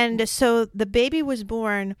 And so the baby was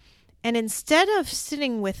born, and instead of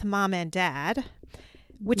sitting with mom and dad,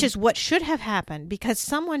 which is what should have happened, because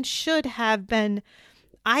someone should have been,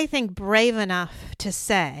 I think, brave enough to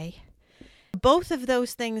say, both of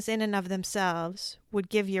those things in and of themselves would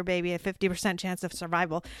give your baby a 50% chance of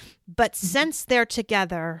survival. But since they're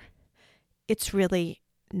together, it's really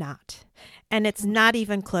not. And it's not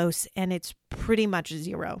even close, and it's pretty much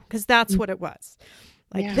zero, because that's what it was.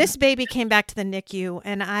 Like this baby came back to the NICU,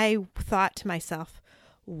 and I thought to myself,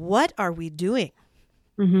 what are we doing?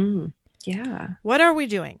 Mm-hmm. Yeah. What are we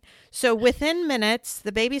doing? So within minutes,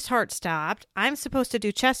 the baby's heart stopped. I'm supposed to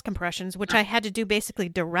do chest compressions, which I had to do basically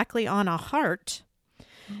directly on a heart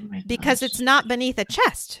because it's not beneath a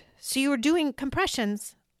chest. So you were doing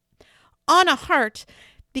compressions on a heart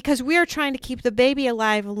because we are trying to keep the baby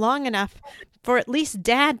alive long enough for at least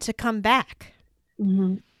dad to come back.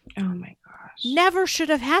 Mm-hmm. Oh my gosh. Never should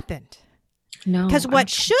have happened. No. Because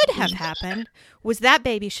what should have happened was that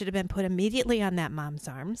baby should have been put immediately on that mom's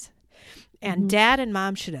arms. And dad and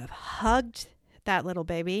mom should have hugged that little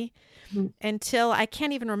baby until, I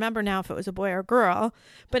can't even remember now if it was a boy or girl,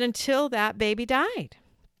 but until that baby died.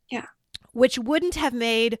 Yeah. Which wouldn't have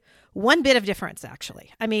made one bit of difference,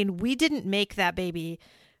 actually. I mean, we didn't make that baby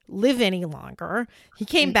live any longer. He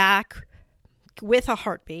came back with a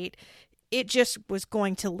heartbeat. It just was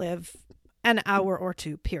going to live an hour or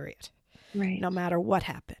two, period. Right. No matter what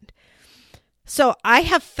happened. So I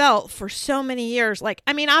have felt for so many years, like,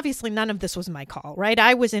 I mean, obviously none of this was my call, right?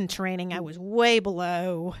 I was in training. I was way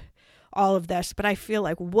below all of this, but I feel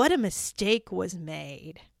like what a mistake was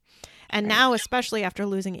made. And now, especially after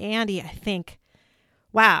losing Andy, I think,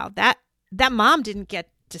 wow, that mom didn't get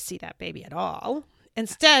to see that baby at all.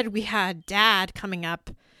 Instead, we had dad coming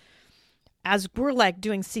up as we're like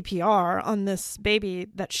doing CPR on this baby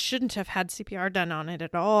that shouldn't have had CPR done on it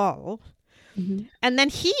at all. Mm-hmm. And then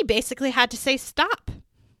he basically had to say stop,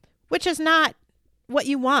 which is not what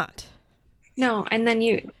you want. No, and then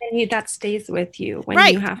you that stays with you when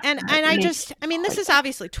Right. you have And I mean, this is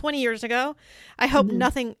obviously 20 years ago. I hope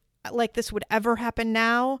nothing like this would ever happen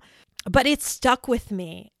now, but it stuck with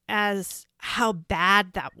me as how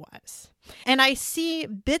bad that was. And I see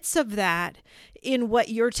bits of that in what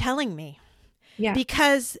you're telling me. Yeah.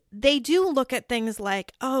 Because they do look at things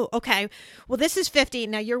like, oh, okay, well, this is 50.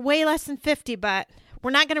 Now you're way less than 50, but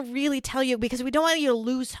we're not going to really tell you because we don't want you to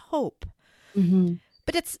lose hope. Mm-hmm.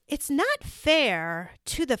 But it's not fair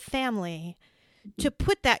to the family to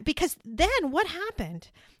put that, because then what happened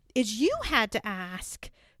is you had to ask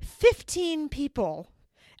 15 people,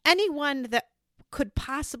 anyone that could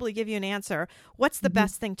possibly give you an answer, what's the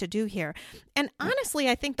best thing to do here? And honestly,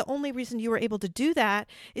 I think the only reason you were able to do that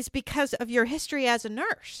is because of your history as a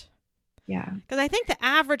nurse. Yeah. Because I think the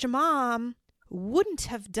average mom wouldn't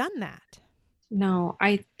have done that. No,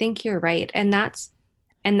 I think you're right. And that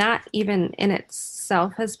even in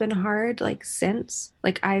itself has been hard, like since,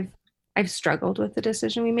 like I've struggled with the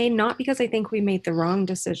decision we made, not because I think we made the wrong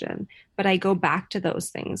decision, but I go back to those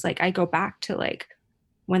things. Like I go back to like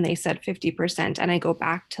when they said 50%, and I go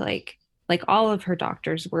back to like all of her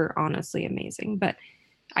doctors were honestly amazing, but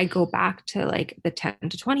I go back to like the 10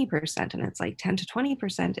 to 20%, and it's like 10 to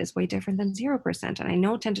 20% is way different than 0%. And I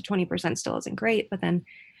know 10 to 20% still isn't great, but then,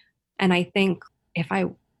 and I think if I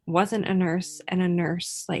wasn't a nurse and a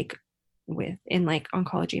nurse like in like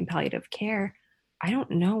oncology and palliative care, I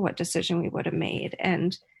don't know what decision we would have made.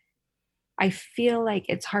 And I feel like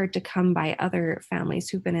it's hard to come by other families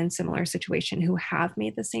who've been in similar situation who have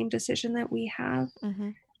made the same decision that we have.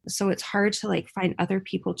 Mm-hmm. So it's hard to like find other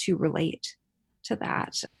people to relate to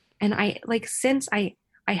that. And I like, since I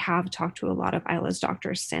have talked to a lot of Isla's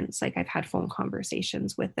doctors since, like I've had phone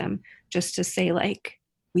conversations with them just to say like,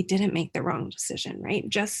 we didn't make the wrong decision, right?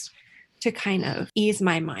 Just to kind of ease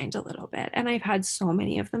my mind a little bit. And I've had so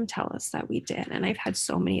many of them tell us that we did. And I've had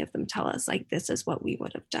so many of them tell us like, this is what we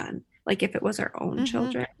would have done. Like if it was our own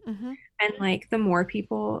children. Mm-hmm. And like the more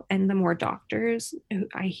people and the more doctors who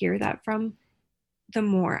I hear that from, the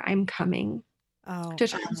more I'm coming to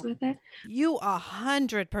terms with it. You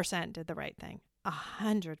 100% did the right thing.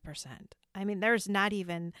 100%. I mean, there's not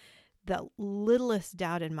even the littlest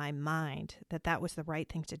doubt in my mind that that was the right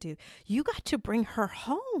thing to do. You got to bring her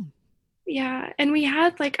home. Yeah. And we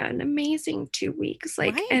had like an amazing 2 weeks.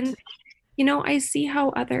 Like, right. And, you know, I see how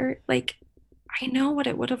other, like, I know what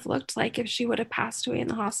it would have looked like if she would have passed away in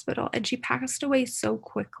the hospital. And she passed away so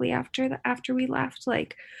quickly after we left.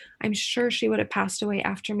 Like, I'm sure she would have passed away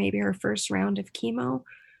after maybe her first round of chemo.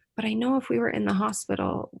 But I know if we were in the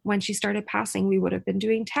hospital when she started passing, we would have been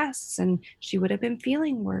doing tests and she would have been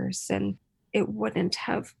feeling worse. And it wouldn't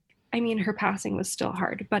have, I mean, her passing was still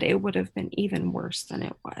hard, but it would have been even worse than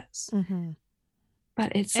it was. Mm-hmm.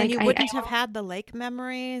 But it's and like, you wouldn't have had the lake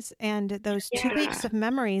memories and those 2 weeks of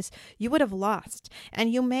memories you would have lost.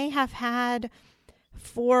 And you may have had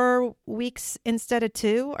 4 weeks instead of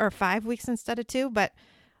 2 or 5 weeks instead of 2, but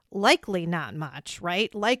likely not much,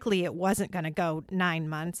 right? Likely it wasn't going to go 9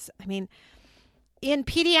 months. I mean, in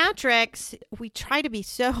pediatrics, we try to be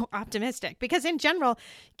so optimistic because in general,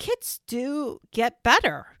 kids do get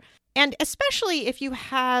better. And especially if you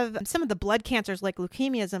have some of the blood cancers like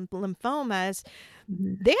leukemias and lymphomas,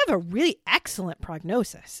 they have a really excellent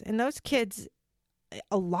prognosis. And those kids,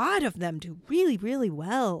 a lot of them do really, really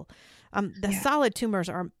well. The solid tumors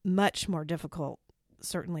are much more difficult,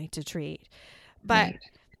 certainly, to treat. But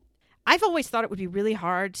I've always thought it would be really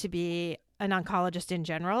hard to be an oncologist in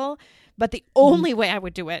general. But the only way I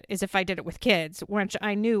would do it is if I did it with kids, which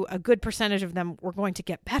I knew a good percentage of them were going to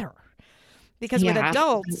get better. Because with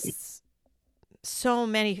adults, so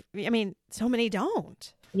many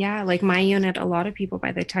don't. Yeah, like my unit, a lot of people,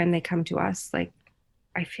 by the time they come to us, like,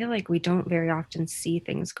 I feel like we don't very often see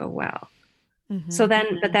things go well. Mm-hmm. So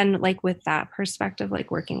then, but then like with that perspective, like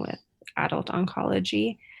working with adult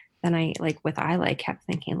oncology, then I like with Isla, I kept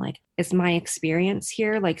thinking like, is my experience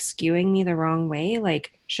here like skewing me the wrong way?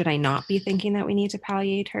 Like, should I not be thinking that we need to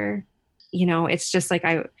palliate her? You know, it's just like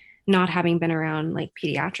not having been around like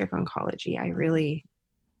pediatric oncology,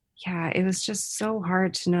 it was just so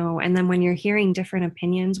hard to know. And then when you're hearing different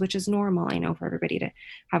opinions, which is normal, I know for everybody to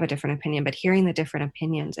have a different opinion, but hearing the different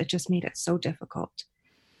opinions, it just made it so difficult.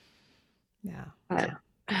 Yeah. But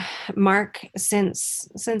Mark, since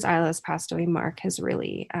Isla's passed away, Mark has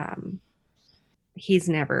really, he's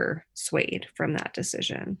never swayed from that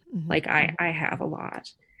decision. Mm-hmm. Like I have a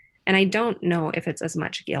lot. And I don't know if it's as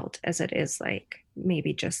much guilt as it is like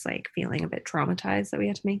maybe just like feeling a bit traumatized that we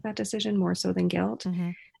had to make that decision more so than guilt.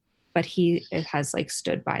 Mm-hmm. But he has like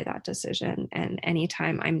stood by that decision. And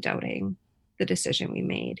anytime I'm doubting the decision we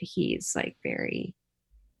made, he's like very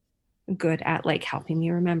good at like helping me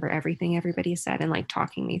remember everything everybody said and like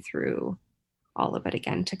talking me through all of it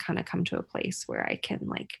again to kind of come to a place where I can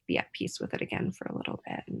like be at peace with it again for a little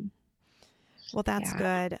bit. And, well, that's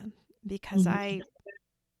good, because I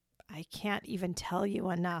can't even tell you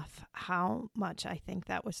enough how much I think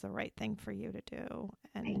that was the right thing for you to do,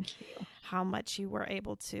 and how much you were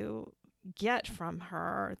able to get from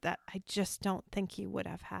her that I just don't think you would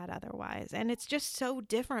have had otherwise. And it's just so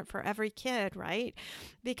different for every kid, right?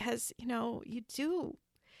 Because,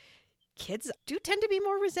 kids do tend to be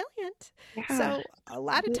more resilient. Yeah. So a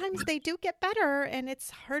lot of times they do get better, and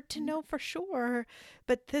it's hard to know for sure.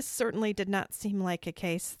 But this certainly did not seem like a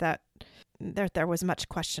case that there was much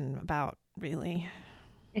question about, really.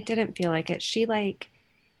 It didn't feel like it. She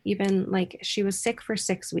she was sick for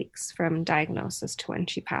 6 weeks from diagnosis to when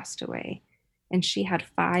she passed away. And she had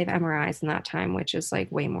 5 MRIs in that time, which is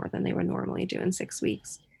like way more than they would normally do in 6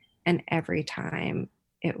 weeks. And every time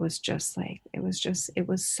it was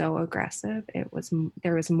so aggressive.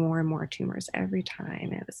 There was more and more tumors every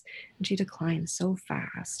time. And she declined so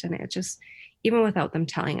fast. And it just, even without them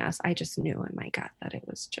telling us, I just knew in my gut that it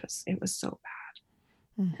was so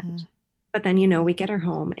bad. Mm-hmm. But then, we get her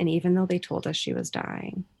home, and even though they told us she was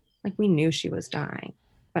dying, like we knew she was dying,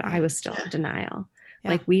 but I was still in denial.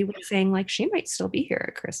 Yeah. Like we were saying, like, she might still be here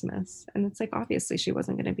at Christmas. And it's like, obviously she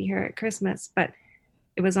wasn't going to be here at Christmas, but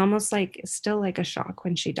it was almost like still like a shock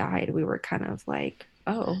when she died. We were kind of like,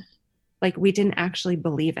 oh, like we didn't actually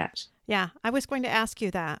believe it. Yeah. I was going to ask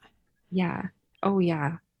you that. Yeah. Oh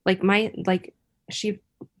yeah. She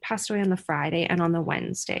passed away on the Friday, and on the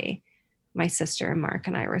Wednesday, my sister and Mark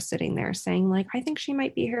and I were sitting there saying, like, I think she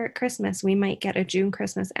might be here at Christmas. We might get a June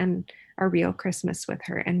Christmas and a real Christmas with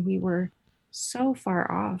her. And we were so far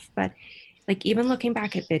off. But like, even looking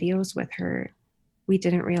back at videos with her, we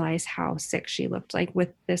didn't realize how sick she looked. Like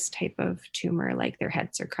with this type of tumor, like their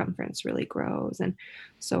head circumference really grows. And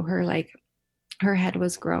so her head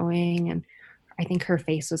was growing, and I think her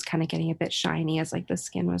face was kind of getting a bit shiny as like the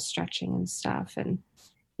skin was stretching and stuff. And,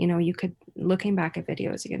 you could, looking back at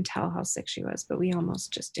videos, you can tell how sick she was, but we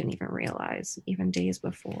almost just didn't even realize, even days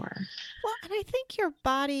before. Well, and I think your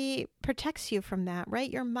body protects you from that, right?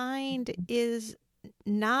 Your mind is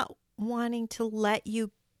not wanting to let you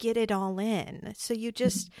get it all in. So you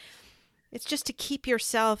just, it's just to keep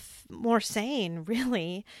yourself more sane,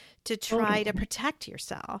 really, to try to protect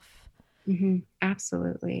yourself. Mm-hmm.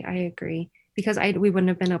 Absolutely. I agree. Because we wouldn't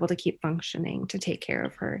have been able to keep functioning to take care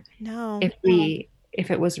of her. No. If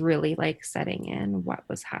it was really like setting in what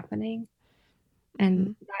was happening.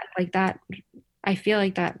 And that, I feel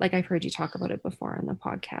like that, like I've heard you talk about it before on the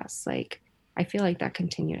podcast. Like, I feel like that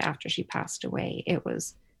continued after she passed away.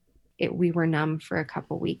 We were numb for a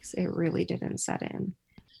couple weeks. It really didn't set in.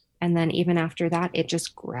 And then even after that, it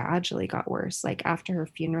just gradually got worse. Like after her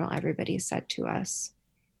funeral, everybody said to us,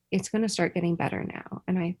 it's going to start getting better now.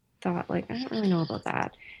 And I thought, like, I don't really know about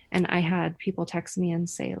that. And I had people text me and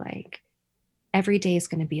say, like, every day is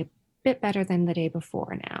going to be a bit better than the day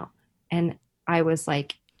before now. And I was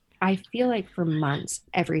like, I feel like for months,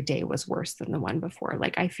 every day was worse than the one before.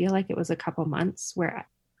 Like, I feel like it was a couple months where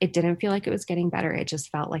it didn't feel like it was getting better. It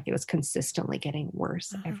just felt like it was consistently getting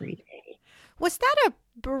worse every day. Was that a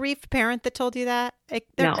bereaved parent that told you that?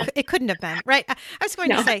 No. It couldn't have been, right? I was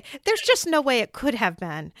going to say, there's just no way it could have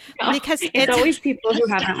been. No. Because it's always people who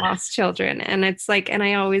haven't lost children. And it's like, and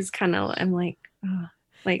I always kind of am like, oh.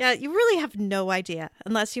 Like, yeah, you really have no idea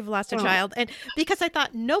unless you've lost a child. And because I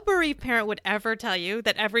thought no bereaved parent would ever tell you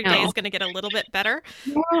that every day is going to get a little bit better.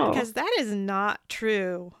 No. Because that is not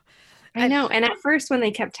true. I know. And at first when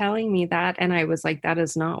they kept telling me that, and I was like, that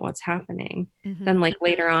is not what's happening. Mm-hmm. Then like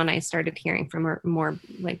later on, I started hearing from more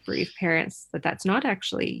like bereaved parents that that's not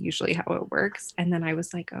actually usually how it works. And then I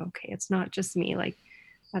was like, oh, okay, it's not just me. Like,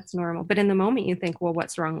 that's normal. But in the moment you think, well,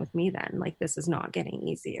 what's wrong with me then? Like, this is not getting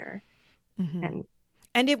easier. Mm-hmm.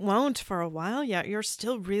 And it won't for a while yet. You're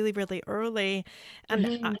still really, really early.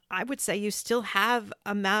 And I would say you still have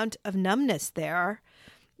amount of numbness there.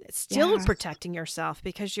 Still protecting yourself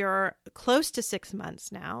because you're close to 6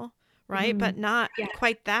 months now, right? But not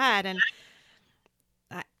quite that. And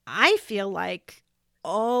I feel like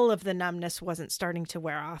all of the numbness wasn't starting to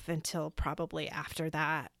wear off until probably after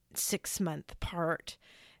that 6-month part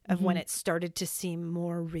of when it started to seem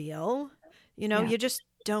more real. You just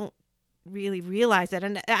don't really realize it.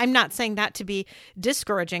 And I'm not saying that to be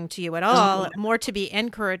discouraging to you at all, more to be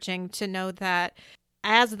encouraging to know that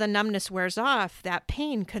as the numbness wears off, that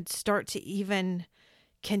pain could start to even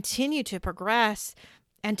continue to progress,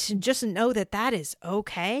 and to just know that that is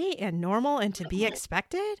okay and normal and to be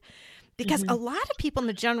expected. Because a lot of people in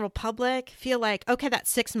the general public feel like, okay, that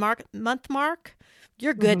 6-month mark,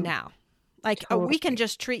 you're good now. Like, oh, we can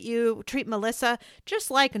just treat Melissa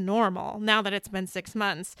just like normal now that it's been 6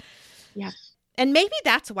 months. Yeah. And maybe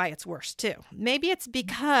that's why it's worse too. Maybe it's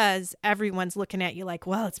because everyone's looking at you like,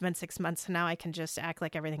 well, it's been 6 months, so now I can just act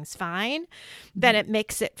like everything's fine. Then it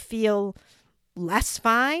makes it feel less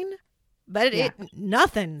fine, but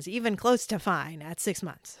nothing's even close to fine at 6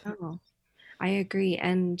 months. Oh, I agree.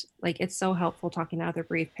 And like, it's so helpful talking to other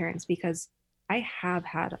bereaved parents, because I have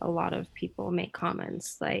had a lot of people make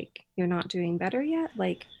comments like, you're not doing better yet.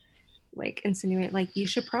 Like insinuate like you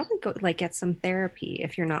should probably go like get some therapy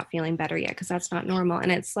if you're not feeling better yet, because that's not normal.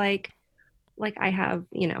 And it's like I have,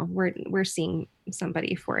 we're seeing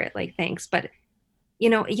somebody for it, like, thanks. But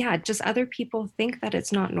just other people think that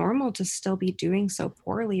it's not normal to still be doing so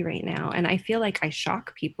poorly right now. And I feel like I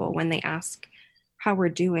shock people when they ask how we're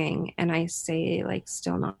doing and I say like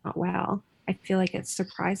still not well. I feel like it's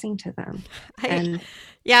surprising to them.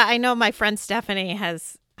 I know my friend Stephanie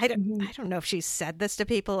has, I don't know if she said this to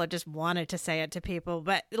people or just wanted to say it to people,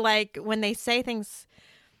 but like when they say things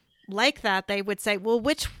like that, they would say, well,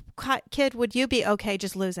 which kid would you be okay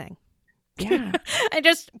just losing? Yeah. I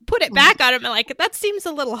just put it back on him and like, that seems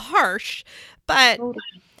a little harsh, but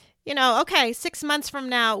okay, 6 months from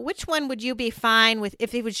now, which one would you be fine with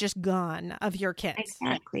if he was just gone of your kids?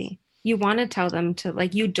 Exactly. You want to tell them to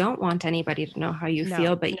like, you don't want anybody to know how you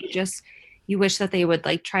feel, but you wish that they would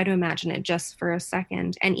like try to imagine it just for a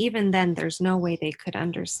second. And even then there's no way they could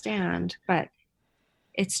understand, but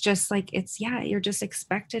it's just like, you're just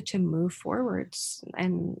expected to move forwards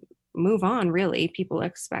and move on. Really, people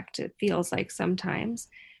expect, it feels like sometimes.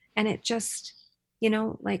 And it just,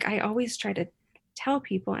 like I always try to tell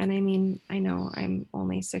people, and I mean, I know I'm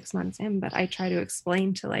only 6 months in, but I try to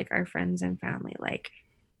explain to like our friends and family, like,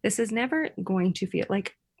 this is never going to feel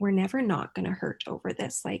like we're never not going to hurt over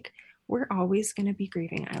this. Like, we're always going to be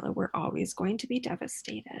grieving Isla. We're always going to be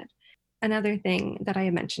devastated. Another thing that I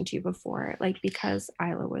had mentioned to you before, like, because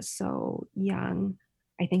Isla was so young,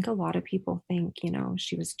 I think a lot of people think,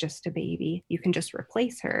 she was just a baby. You can just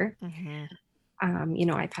replace her.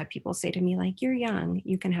 Mm-hmm. I've had people say to me, like, you're young,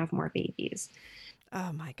 you can have more babies.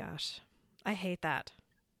 Oh my gosh. I hate that.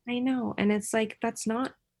 I know. And it's like, that's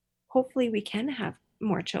not, hopefully we can have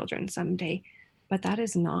more children someday, but that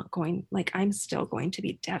is not going, like, I'm still going to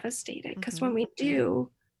be devastated because when we do,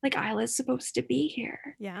 like, Isla's supposed to be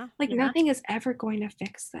here. Yeah. Like, nothing is ever going to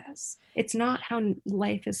fix this. It's not how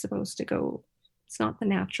life is supposed to go. It's not the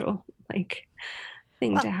natural, like,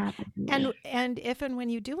 thing to happen. And if and when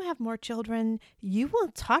you do have more children, you will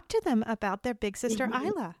talk to them about their big sister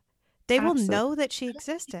Isla. They will know that she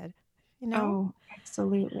existed. Oh,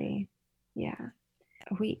 absolutely. Yeah.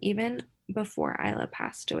 We even before Isla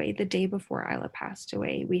passed away, the day before Isla passed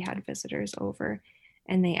away, we had visitors over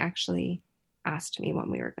and they actually asked me when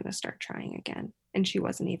we were going to start trying again. And she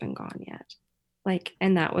wasn't even gone yet. Like,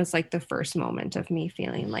 and that was like the first moment of me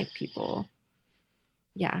feeling like people,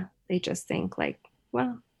 they just think like,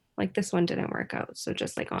 well, like this one didn't work out. So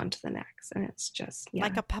just like on to the next. And it's just,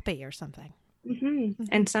 like a puppy or something. Mm-hmm.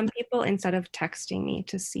 And some people, instead of texting me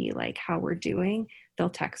to see like how we're doing, they'll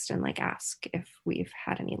text and like ask if we've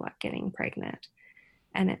had any luck getting pregnant.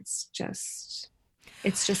 And it's just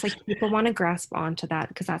like people want to grasp onto that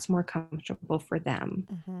because that's more comfortable for them.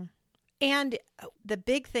 Mm-hmm. And the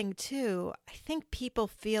big thing too, I think people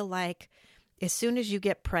feel like as soon as you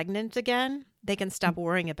get pregnant again, they can stop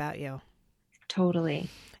worrying about you. Totally.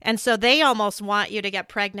 And so they almost want you to get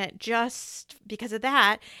pregnant just because of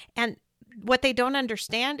that. And what they don't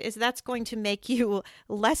understand is that's going to make you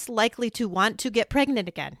less likely to want to get pregnant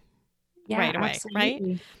again right away,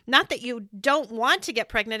 absolutely. Right? Not that you don't want to get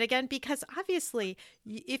pregnant again, because obviously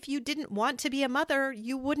if you didn't want to be a mother,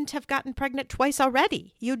 you wouldn't have gotten pregnant twice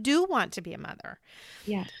already. You do want to be a mother.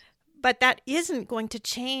 Yeah. But that isn't going to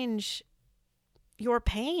change your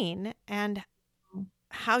pain and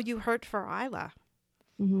how you hurt for Isla.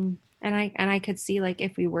 Mm-hmm. And I could see, like,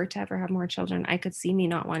 if we were to ever have more children, I could see me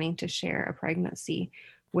not wanting to share a pregnancy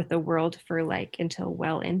with the world for like until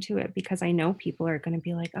well into it, because I know people are going to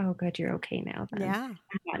be like, oh, good, you're okay now. Then. Yeah.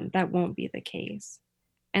 And that won't be the case.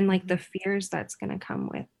 And like the fears that's going to come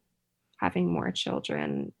with having more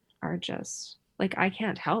children are just like, I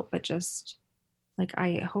can't help but just like,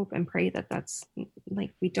 I hope and pray that that's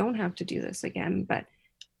like, we don't have to do this again, but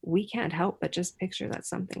we can't help but just picture that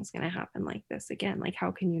something's going to happen like this again. Like,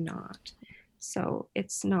 how can you not? So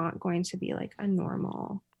it's not going to be like a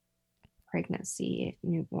normal pregnancy,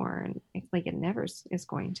 newborn. Like it never is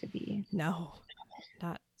going to be. No,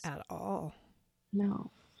 not at all. No.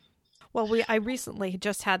 Well, I recently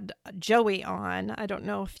just had Joey on. I don't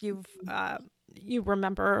know if you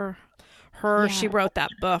remember her. Yeah. She wrote that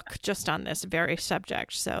book just on this very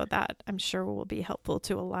subject. So that I'm sure will be helpful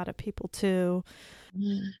to a lot of people too,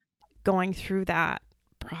 going through that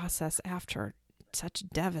process after such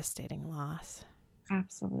devastating loss.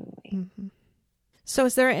 Absolutely. Mm-hmm. So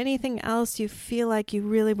is there anything else you feel like you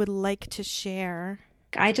really would like to share?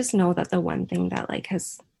 I just know that the one thing that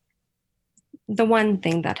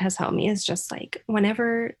has helped me is just like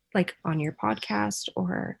whenever, like on your podcast,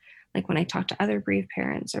 or like when I talk to other bereaved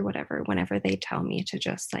parents or whatever, whenever they tell me to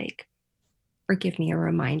just like, or give me a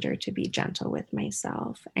reminder to be gentle with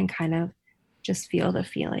myself and kind of just feel the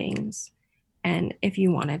feelings. And if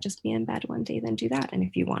you want to just be in bed one day, then do that. And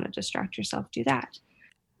if you want to distract yourself, do that.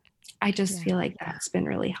 I just feel like that's been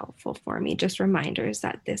really helpful for me. Just reminders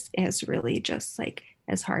that this is really just like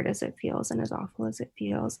as hard as it feels and as awful as it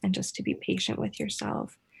feels, and just to be patient with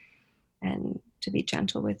yourself and to be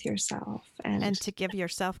gentle with yourself and to give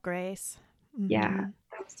yourself grace. Mm-hmm. Yeah,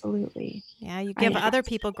 absolutely. Yeah, you give other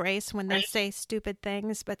people grace when they say stupid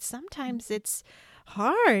things, but sometimes it's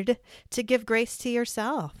hard to give grace to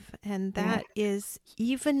yourself, and that is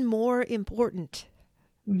even more important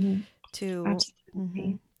to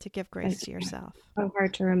give grace to yourself. So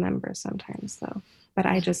hard to remember sometimes, though. But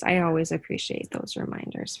I always appreciate those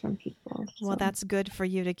reminders from people. Well, that's good for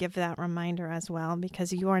you to give that reminder as well,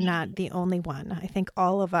 because you are not the only one. I think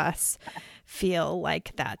all of us feel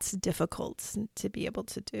like that's difficult to be able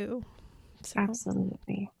to do. So.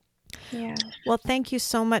 Absolutely. Yeah. Well, thank you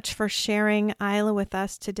so much for sharing, Isla, with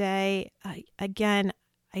us today. Again,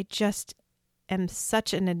 I just am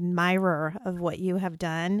such an admirer of what you have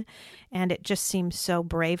done, and it just seems so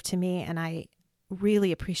brave to me, and I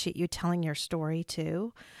really appreciate you telling your story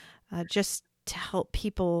too, just to help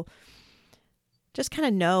people just kind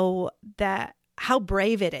of know that how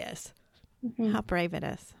brave it is. How brave it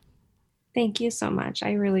is. Thank you so much.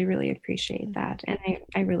 I really, really appreciate that. And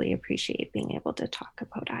I really appreciate being able to talk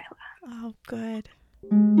about Isla. Oh, good.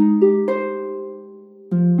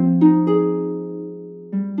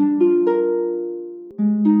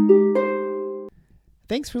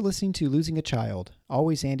 Thanks for listening to Losing a Child,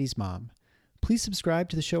 Always Andy's Mom. Please subscribe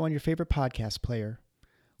to the show on your favorite podcast player.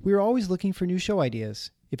 We are always looking for new show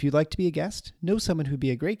ideas. If you'd like to be a guest, know someone who'd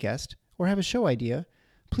be a great guest, or have a show idea,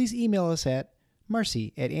 please email us at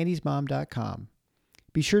marcy@andysmom.com.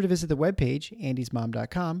 Be sure to visit the webpage,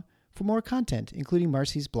 andysmom.com, for more content, including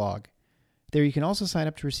Marcy's blog. There you can also sign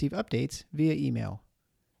up to receive updates via email.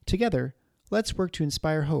 Together, let's work to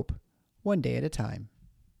inspire hope, one day at a time.